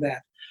writing during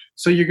that.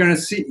 So you're going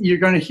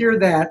to hear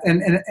that,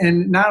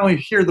 and not only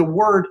hear the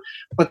word,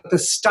 but the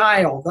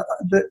style.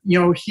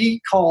 He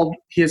called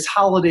his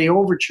holiday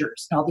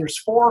overtures. Now there's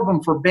 4 of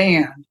them for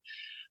band.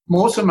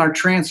 Most of them are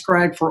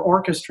transcribed for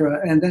orchestra,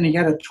 and then he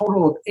had a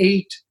total of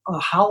 8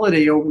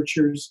 holiday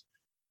overtures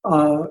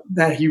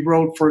that he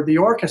wrote for the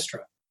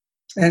orchestra.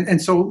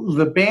 And so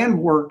the band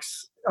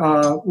works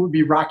would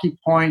be Rocky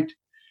Point,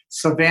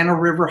 Savannah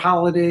River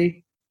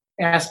Holiday,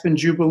 Aspen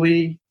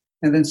Jubilee,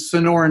 and then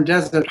Sonoran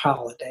Desert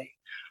Holiday.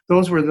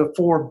 Those were the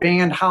 4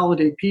 band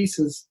holiday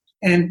pieces.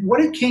 And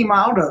what it came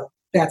out of,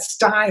 that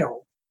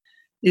style,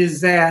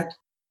 is that,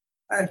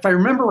 if I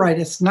remember right,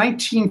 it's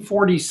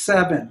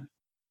 1947.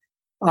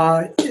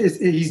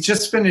 He's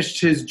just finished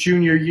his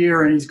junior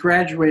year and he's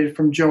graduated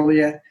from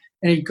Joliet.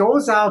 And he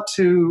goes out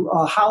to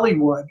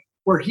Hollywood,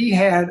 where he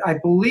had, I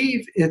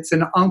believe it's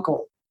an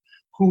uncle,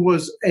 who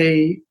was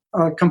a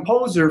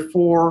composer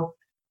for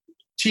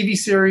TV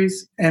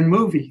series and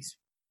movies.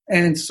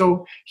 And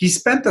so he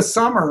spent the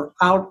summer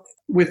out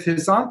with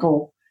his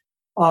uncle,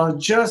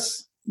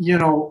 just,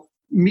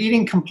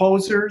 meeting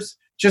composers,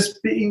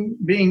 just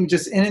being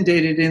just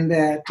inundated in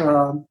that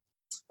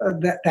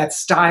that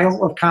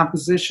style of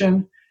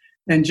composition,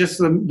 and just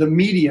the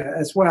media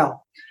as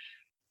well.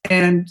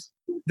 And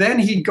then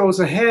he goes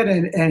ahead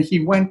and he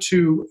went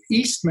to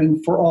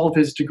Eastman for all of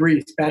his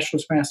degrees,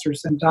 bachelor's,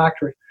 master's, and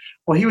doctorate.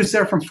 Well, he was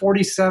there from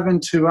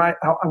 47 to, I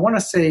want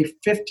to say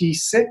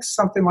 56,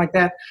 something like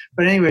that.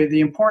 But anyway,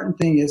 the important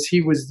thing is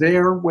he was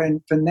there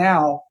when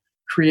Fennell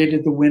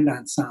created the wind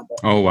ensemble.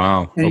 Oh,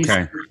 wow. And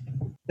okay.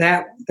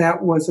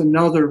 That was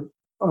another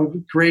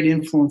of great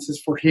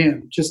influences for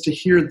him, just to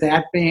hear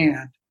that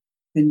band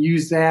and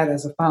use that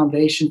as a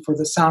foundation for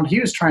the sound he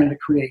was trying to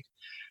create.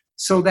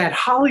 So that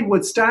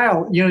Hollywood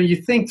style, you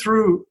think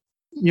through,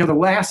 the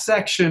last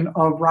section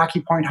of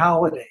Rocky Point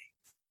Holiday.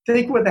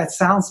 Think what that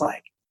sounds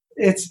like.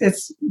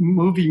 It's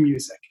movie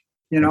music,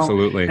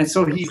 Absolutely. And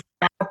so he's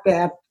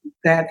got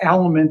that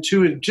element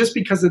to it just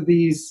because of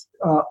these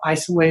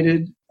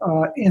isolated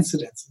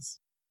incidences.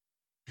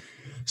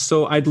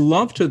 So I'd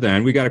love to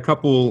then, we got a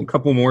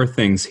couple more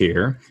things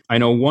here. I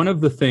know one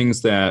of the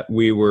things that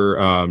we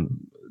were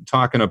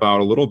talking about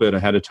a little bit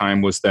ahead of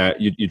time was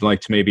that you'd like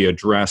to maybe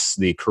address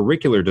the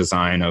curricular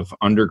design of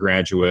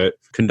undergraduate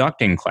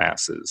conducting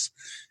classes.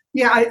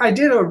 Yeah, I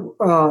did a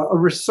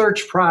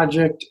research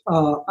project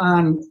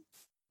on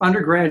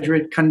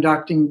undergraduate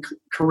conducting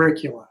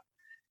curricula.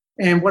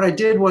 And what I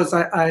did was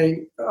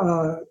I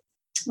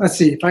let's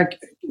see,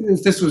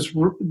 this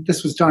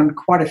was done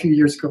quite a few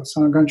years ago,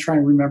 so I'm going to try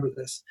and remember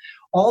this.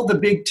 All the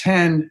Big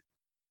Ten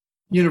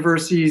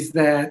universities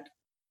that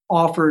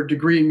offer a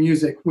degree in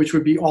music, which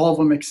would be all of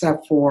them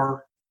except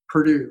for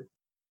Purdue.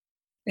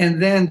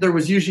 And then there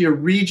was usually a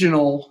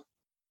regional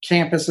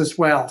campus as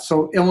well.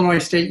 So Illinois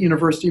State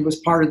University was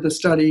part of the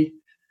study.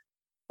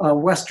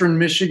 Western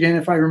Michigan,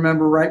 if I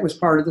remember right, was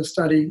part of the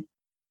study.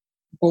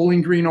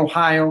 Bowling Green,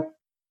 Ohio.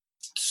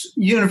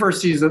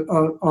 Universities of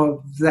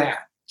that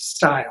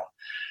style.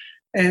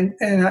 And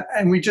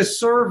we just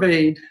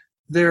surveyed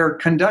their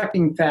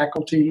conducting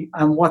faculty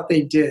on what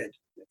they did.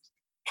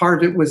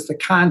 Part of it was the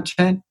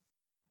content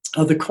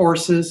of the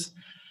courses.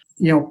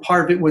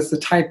 Part of it was the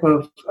type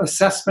of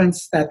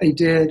assessments that they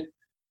did.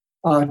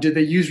 Did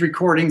they use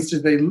recordings?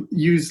 Did they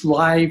use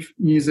live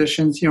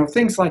musicians?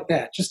 Things like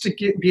that, just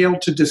to be able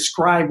to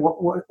describe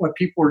what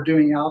people were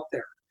doing out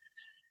there.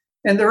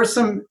 And there are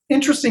some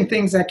interesting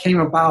things that came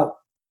about.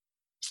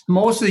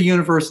 Most of the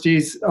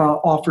universities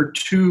offered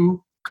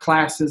 2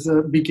 classes,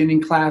 a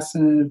beginning class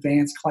and an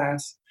advanced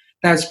class.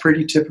 That's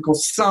pretty typical.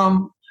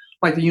 Some,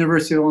 like the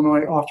University of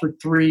Illinois, offered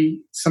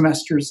 3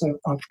 semesters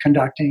of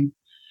conducting.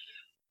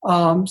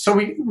 So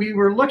we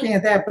were looking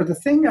at that, but the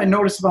thing I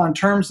noticed about in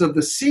terms of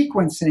the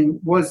sequencing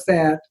was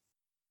that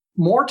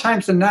more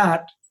times than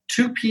not,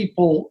 2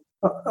 people,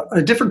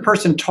 a different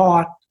person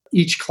taught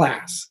each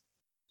class.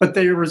 But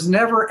there was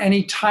never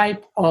any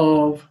type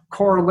of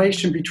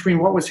correlation between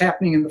what was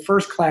happening in the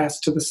first class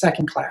to the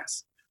second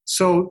class.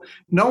 So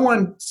no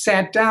one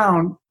sat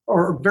down,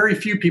 or very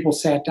few people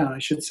sat down, I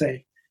should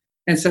say,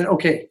 and said,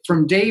 okay,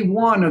 from day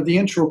 1 of the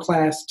intro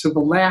class to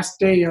the last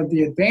day of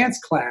the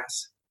advanced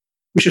class,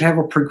 we should have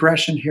a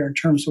progression here in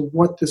terms of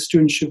what the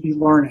students should be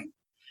learning,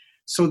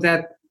 so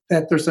that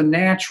there's a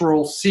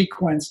natural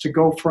sequence to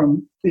go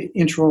from the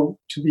intro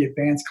to the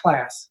advanced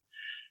class.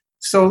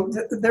 So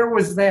there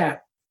was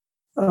that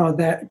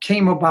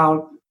came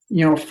about,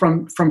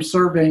 from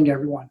surveying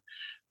everyone.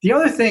 The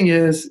other thing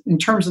is, in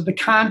terms of the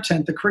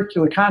content, the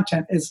curricular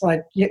content, is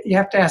like you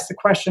have to ask the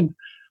question,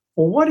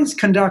 well, what is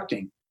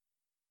conducting?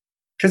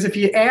 Because if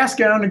you ask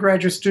an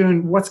undergraduate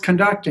student what's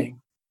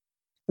conducting,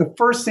 the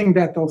first thing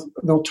that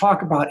they'll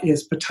talk about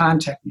is baton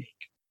technique.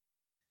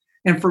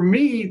 And for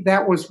me,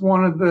 that was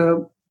one of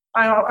the,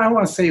 I don't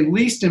want to say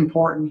least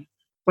important,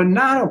 but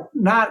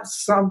not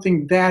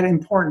something that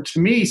important. To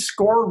me,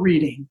 score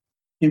reading,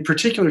 in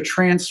particular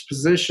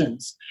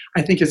transpositions,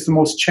 I think is the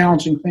most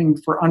challenging thing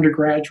for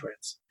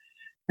undergraduates.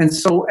 And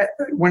so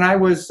when I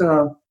was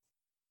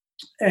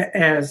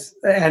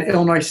at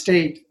Illinois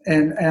State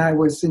and I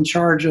was in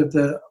charge of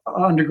the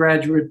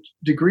undergraduate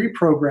degree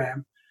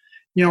program,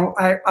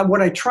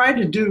 what I try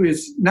to do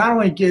is not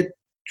only get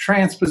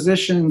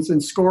transpositions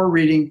and score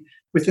reading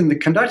within the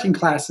conducting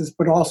classes,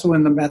 but also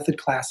in the method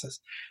classes.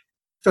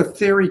 the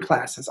theory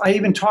classes. I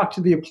even talked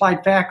to the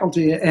applied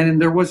faculty,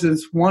 and there was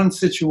this one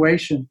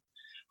situation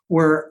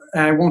where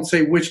I won't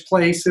say which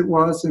place it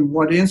was and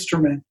what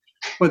instrument,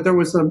 but there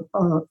was an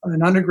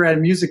undergrad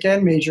music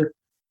ed major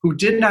who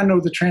did not know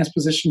the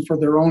transposition for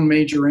their own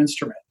major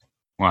instrument.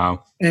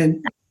 Wow.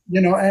 And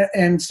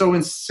and so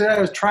instead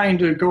of trying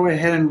to go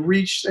ahead and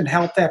reach and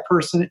help that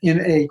person in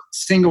a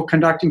single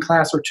conducting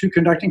class or two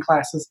conducting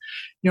classes,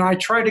 I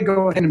try to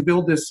go ahead and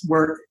build this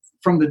where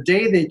from the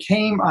day they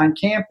came on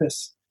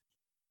campus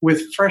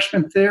with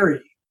freshman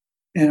theory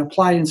and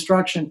applied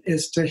instruction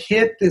is to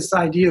hit this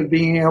idea of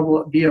being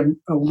able to be a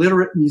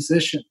literate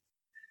musician.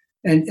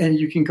 And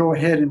you can go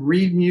ahead and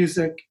read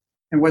music,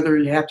 and whether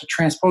you have to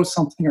transpose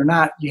something or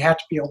not, you have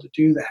to be able to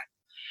do that.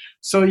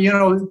 So,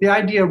 the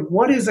idea of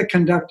what is a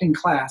conducting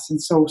class, and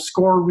so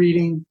score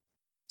reading,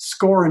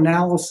 score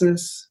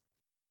analysis,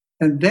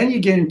 and then you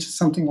get into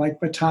something like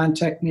baton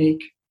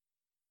technique.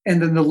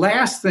 And then the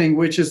last thing,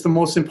 which is the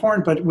most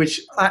important, but which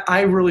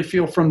I really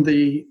feel from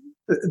the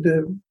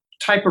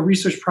type of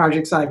research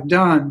projects I've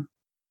done,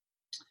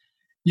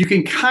 you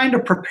can kind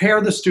of prepare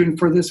the student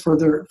for this, for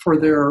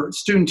their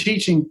student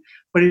teaching,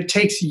 but it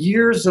takes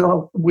years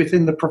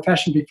within the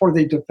profession before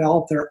they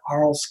develop their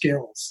oral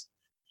skills.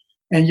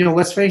 And,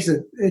 let's face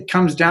it, it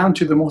comes down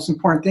to the most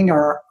important thing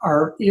are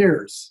our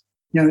ears.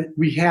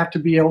 We have to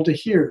be able to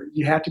hear.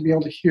 You have to be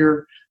able to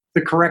hear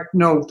the correct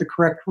note, the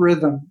correct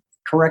rhythm,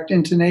 correct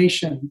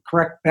intonation,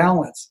 correct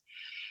balance.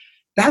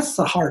 That's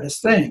the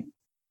hardest thing.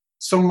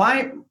 So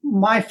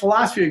my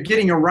philosophy of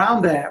getting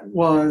around that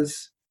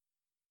was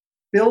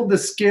build the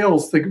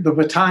skills, the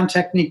baton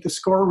technique, the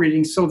score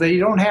reading, so they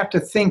don't have to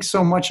think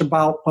so much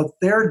about what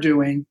they're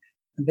doing,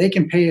 and they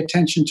can pay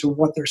attention to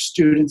what their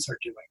students are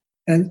doing.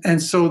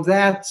 And so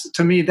that's,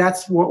 to me,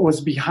 that's what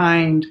was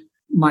behind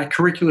my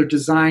curricular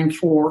design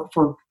for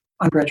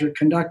undergraduate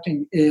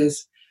conducting,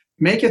 is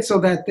make it so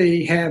that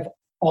they have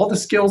all the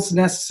skills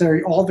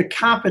necessary, all the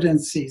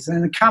competencies.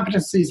 And the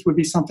competencies would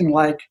be something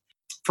like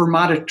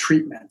fermata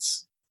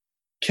treatments.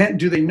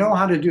 Do they know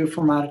how to do a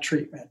fermata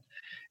treatment?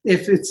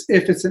 If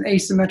it's an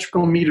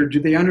asymmetrical meter, do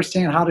they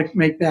understand how to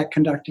make that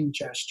conducting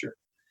gesture?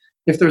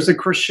 If there's a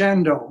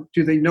crescendo,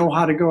 do they know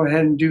how to go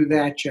ahead and do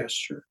that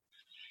gesture?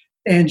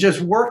 And just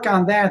work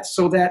on that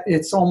so that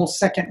it's almost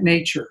second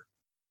nature,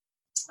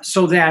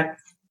 so that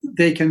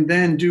they can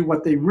then do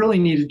what they really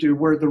need to do,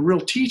 where the real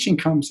teaching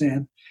comes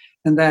in,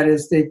 and that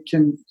is they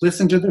can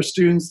listen to their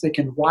students, they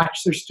can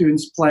watch their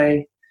students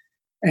play,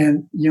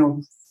 and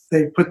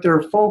they put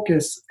their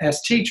focus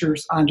as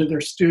teachers onto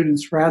their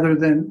students rather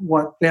than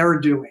what they're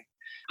doing.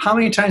 How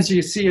many times do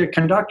you see a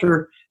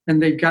conductor and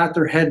they've got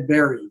their head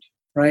buried,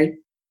 right?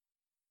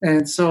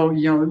 And so,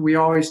 we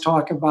always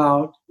talk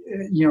about,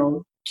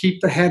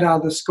 keep the head out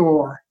of the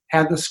score,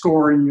 have the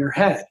score in your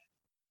head.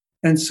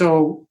 And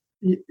so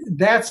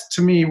that's,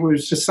 to me,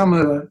 was just some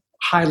of the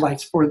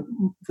highlights for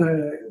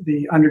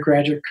the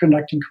undergraduate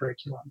conducting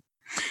curriculum.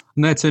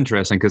 And that's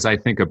interesting, because I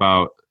think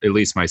about, at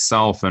least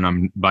myself, and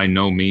I'm by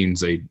no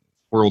means a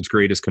world's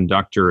greatest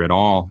conductor at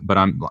all, but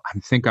I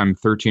think I'm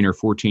 13 or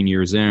 14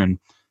 years in,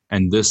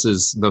 and this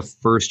is the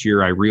first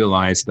year I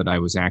realized that I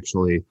was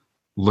actually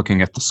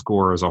looking at the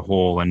score as a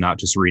whole and not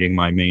just reading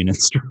my main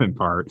instrument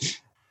part.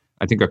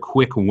 I think a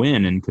quick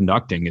win in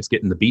conducting is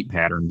getting the beat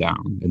pattern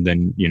down, and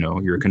then,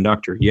 you're a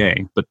conductor,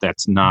 yay. But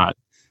that's not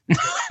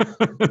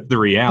the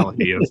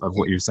reality of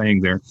what you're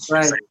saying there.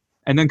 Right.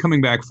 And then coming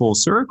back full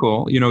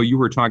circle, you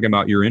were talking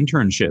about your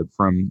internship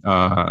from,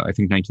 I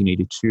think,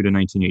 1982 to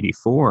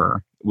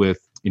 1984 with,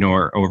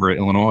 over at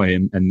Illinois.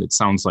 And it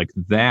sounds like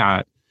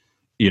that,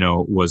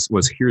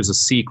 was here's a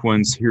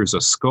sequence, here's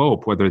a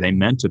scope, whether they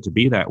meant it to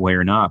be that way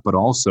or not. But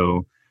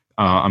also,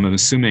 I'm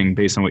assuming,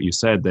 based on what you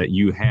said, that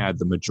you had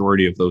the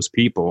majority of those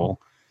people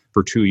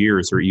for 2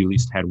 years, or you at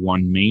least had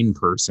one main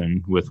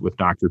person with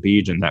Dr.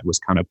 Bejan that was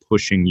kind of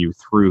pushing you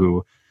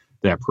through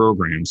that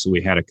program. So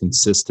we had a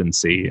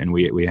consistency, and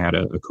we had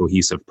a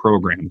cohesive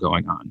program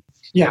going on.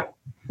 Yeah,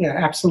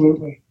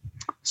 absolutely.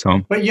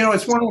 So, but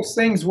it's one of those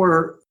things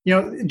where,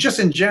 just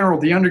in general,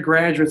 the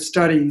undergraduate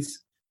studies,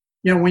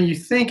 when you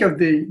think of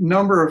the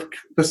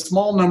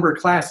small number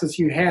of classes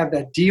you have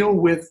that deal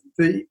with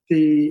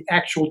the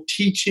actual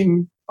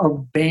teaching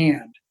of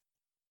band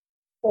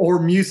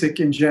or music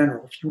in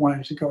general, if you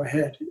wanted to go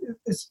ahead,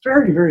 it's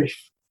very, very,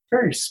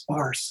 very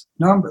sparse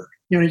number.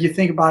 You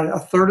think about it, a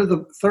third of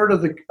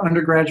the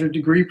undergraduate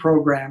degree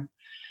program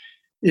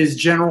is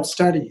general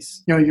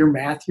studies. Your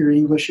math, your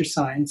English, your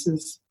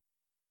sciences.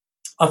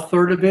 A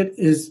third of it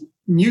is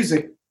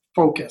music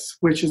focus,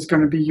 which is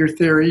going to be your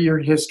theory, your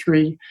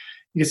history.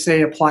 You could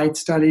say applied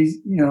studies,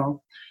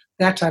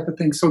 that type of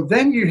thing. So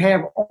then you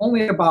have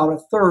only about a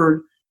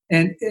third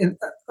and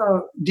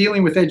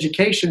dealing with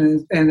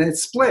education, and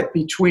it's split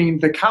between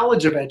the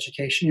College of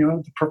Education,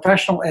 the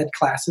professional ed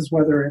classes,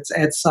 whether it's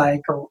ed psych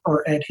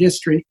or ed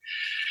history.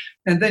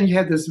 And then you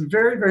have this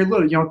very, very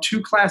little,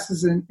 2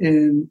 classes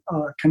in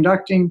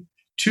conducting,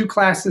 2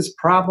 classes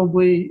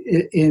probably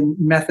in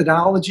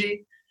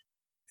methodology,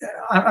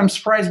 I'm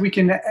surprised we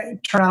can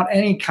turn out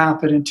any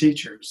competent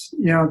teachers.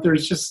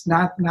 There's just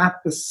not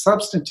the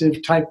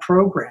substantive type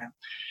program.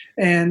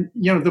 And,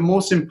 the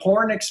most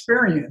important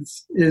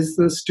experience is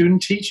the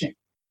student teaching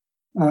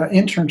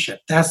internship.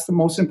 That's the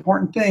most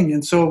important thing.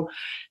 And so,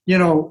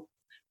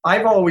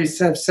 I've always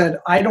have said,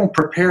 I don't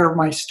prepare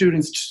my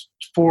students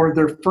for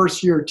their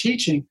first year of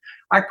teaching.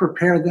 I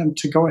prepare them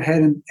to go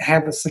ahead and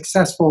have a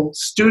successful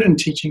student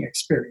teaching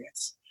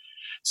experience.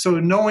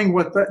 So knowing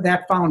what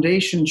that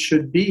foundation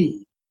should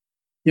be,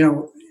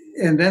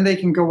 and then they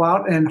can go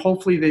out and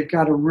hopefully they've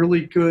got a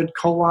really good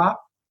co-op,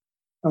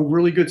 a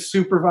really good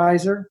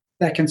supervisor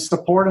that can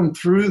support them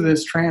through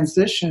this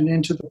transition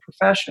into the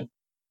profession.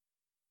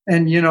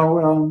 And,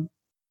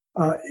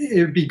 it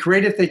would be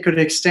great if they could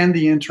extend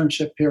the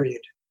internship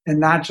period and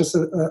not just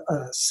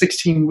a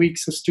 16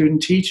 weeks of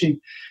student teaching.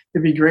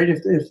 It'd be great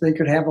if they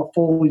could have a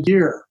full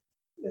year.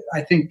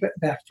 I think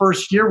that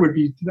first year would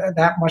be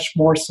that much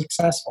more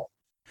successful.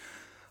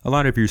 A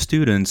lot of your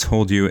students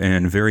hold you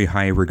in very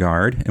high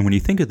regard. And when you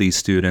think of these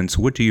students,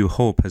 what do you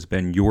hope has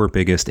been your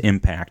biggest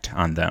impact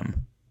on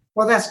them?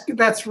 Well,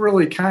 that's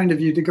really kind of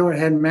you to go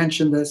ahead and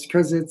mention this,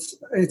 because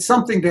it's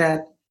something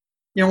that,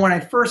 when I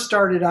first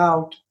started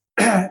out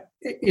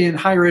in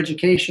higher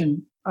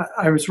education,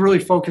 I was really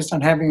focused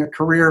on having a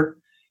career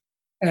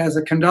as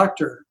a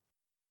conductor.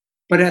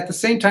 But at the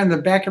same time, the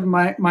back of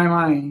my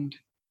mind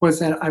was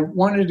that I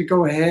wanted to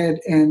go ahead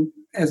and,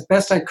 as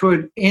best I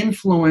could,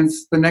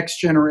 influence the next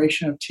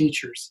generation of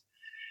teachers.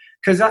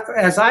 Because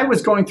as I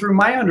was going through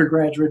my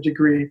undergraduate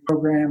degree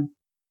program,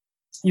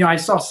 I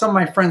saw some of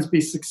my friends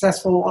be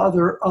successful,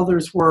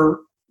 others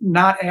were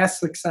not as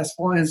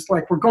successful. And it's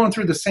like, we're going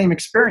through the same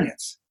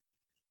experience.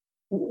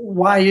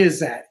 Why is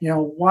that?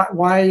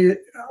 Why?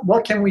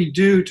 What can we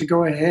do to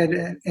go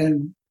ahead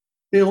and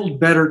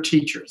build better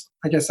teachers?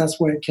 I guess that's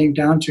what it came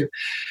down to.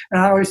 And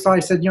I always thought,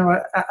 I said,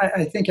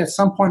 I think at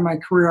some point in my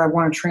career, I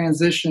want to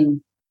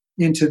transition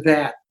into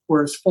that,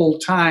 where it's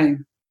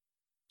full-time,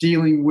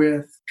 dealing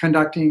with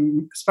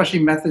conducting, especially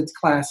methods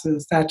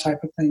classes, that type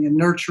of thing, and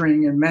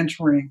nurturing and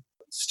mentoring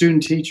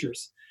student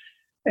teachers.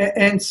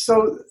 And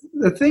so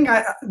the thing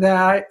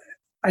that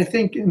I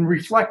think, in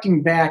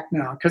reflecting back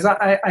now, because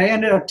I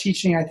ended up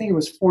teaching, I think it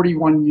was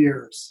 41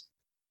 years.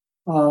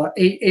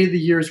 Eight of the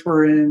years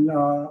were in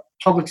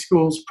public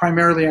schools,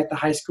 primarily at the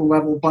high school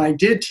level, but I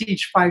did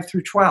teach 5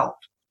 through 12.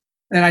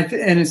 And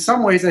in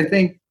some ways, I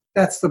think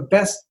that's the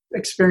best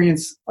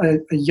experience a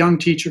young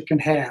teacher can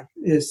have,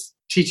 is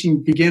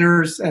teaching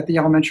beginners at the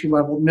elementary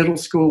level, middle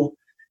school,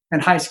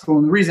 and high school.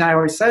 And the reason I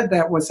always said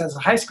that was, as a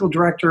high school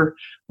director,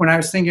 when I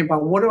was thinking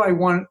about what do I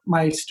want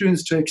my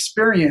students to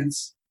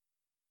experience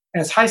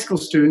as high school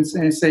students,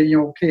 and say,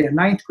 okay, a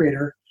ninth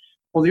grader,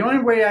 well, the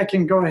only way I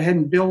can go ahead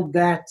and build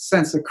that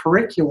sense of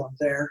curriculum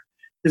there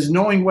is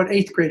knowing what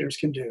eighth graders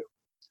can do.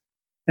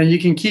 And you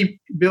can keep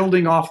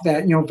building off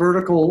that,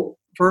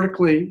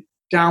 vertically,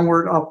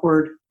 downward,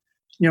 upward,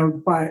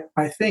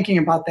 by thinking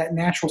about that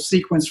natural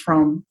sequence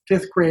from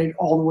fifth grade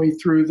all the way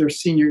through their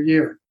senior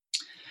year.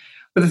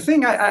 But the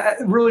thing I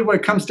really,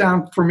 what comes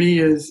down for me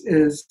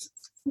is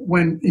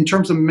when, in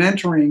terms of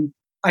mentoring,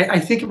 I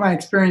think of my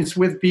experience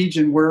with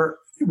Bijan, where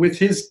with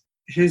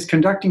his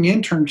conducting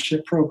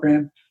internship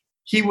program,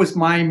 he was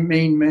my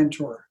main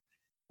mentor.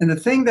 And the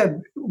thing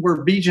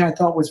where Bijan, I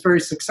thought, was very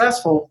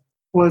successful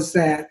was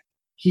that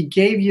he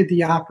gave you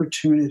the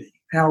opportunity.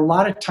 Now, a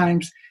lot of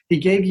times he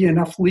gave you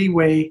enough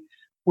leeway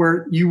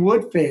where you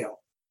would fail.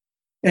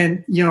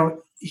 And,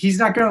 he's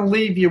not going to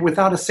leave you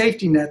without a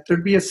safety net.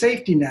 There'd be a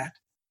safety net.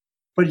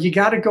 But you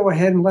got to go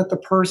ahead and let the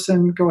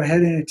person go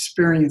ahead and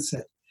experience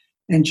it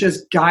and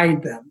just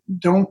guide them.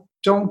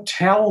 Don't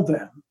tell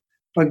them,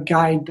 but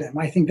guide them.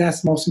 I think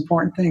that's the most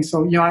important thing.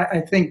 So,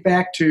 I think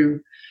back to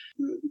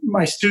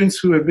my students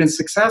who have been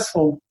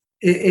successful.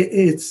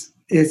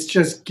 It's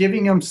just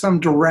giving them some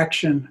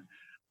direction,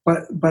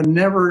 but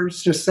never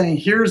just saying,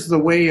 here's the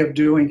way of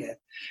doing it.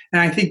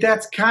 And I think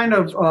that's kind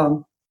of,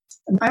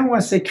 I don't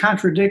want to say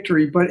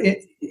contradictory, but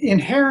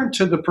inherent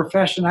to the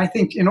profession. I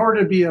think in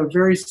order to be a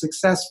very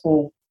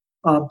successful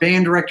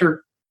band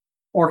director,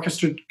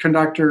 orchestra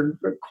conductor,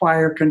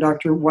 choir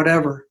conductor,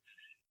 whatever,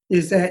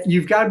 is that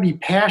you've got to be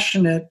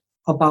passionate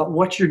about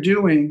what you're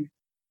doing.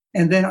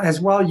 And then as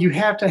well, you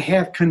have to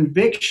have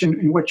conviction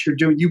in what you're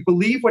doing. You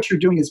believe what you're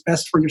doing is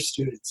best for your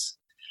students.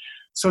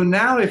 So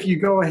now if you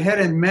go ahead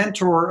and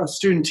mentor a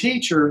student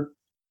teacher,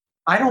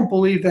 I don't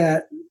believe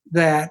that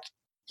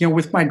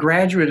with my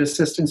graduate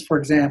assistants, for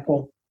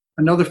example,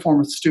 another form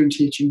of student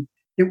teaching,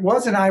 it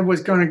wasn't I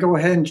was going to go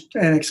ahead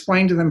and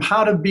explain to them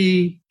how to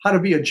be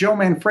a Joe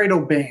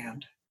Manfredo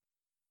band.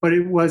 But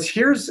it was,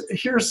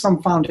 here's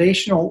some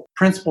foundational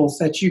principles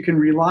that you can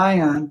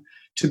rely on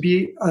to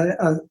be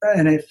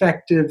an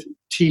effective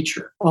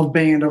teacher of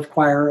band, of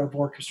choir, of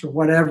orchestra,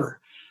 whatever.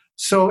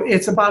 So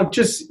it's about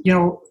just,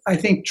 I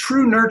think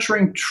true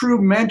nurturing, true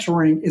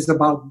mentoring is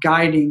about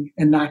guiding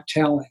and not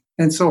telling.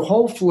 And so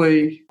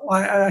hopefully,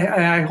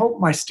 I hope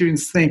my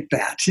students think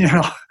that,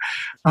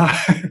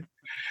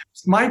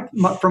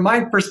 from my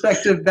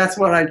perspective, that's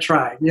what I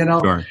tried,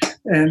 Sure.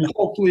 and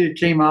hopefully it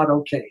came out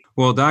okay.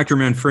 Well, Dr.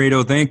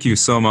 Manfredo, thank you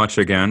so much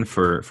again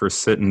for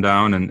sitting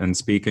down and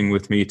speaking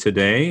with me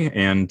today.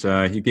 And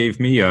you gave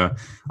me a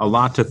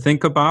lot to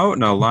think about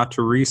and a lot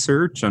to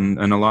research and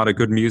a lot of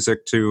good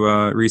music to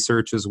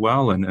research as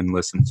well and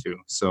listen to.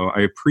 So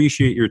I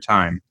appreciate your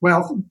time.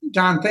 Well,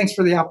 Don, thanks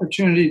for the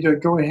opportunity to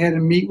go ahead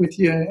and meet with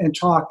you and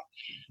talk.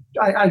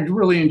 I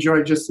really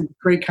enjoyed just a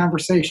great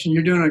conversation.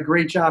 You're doing a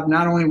great job,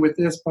 not only with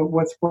this, but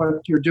with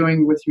what you're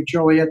doing with your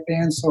Joliet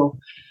band. So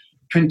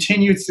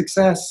continued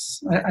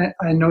success.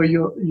 I know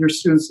your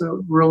students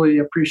really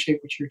appreciate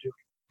what you're doing.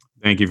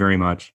 Thank you very much.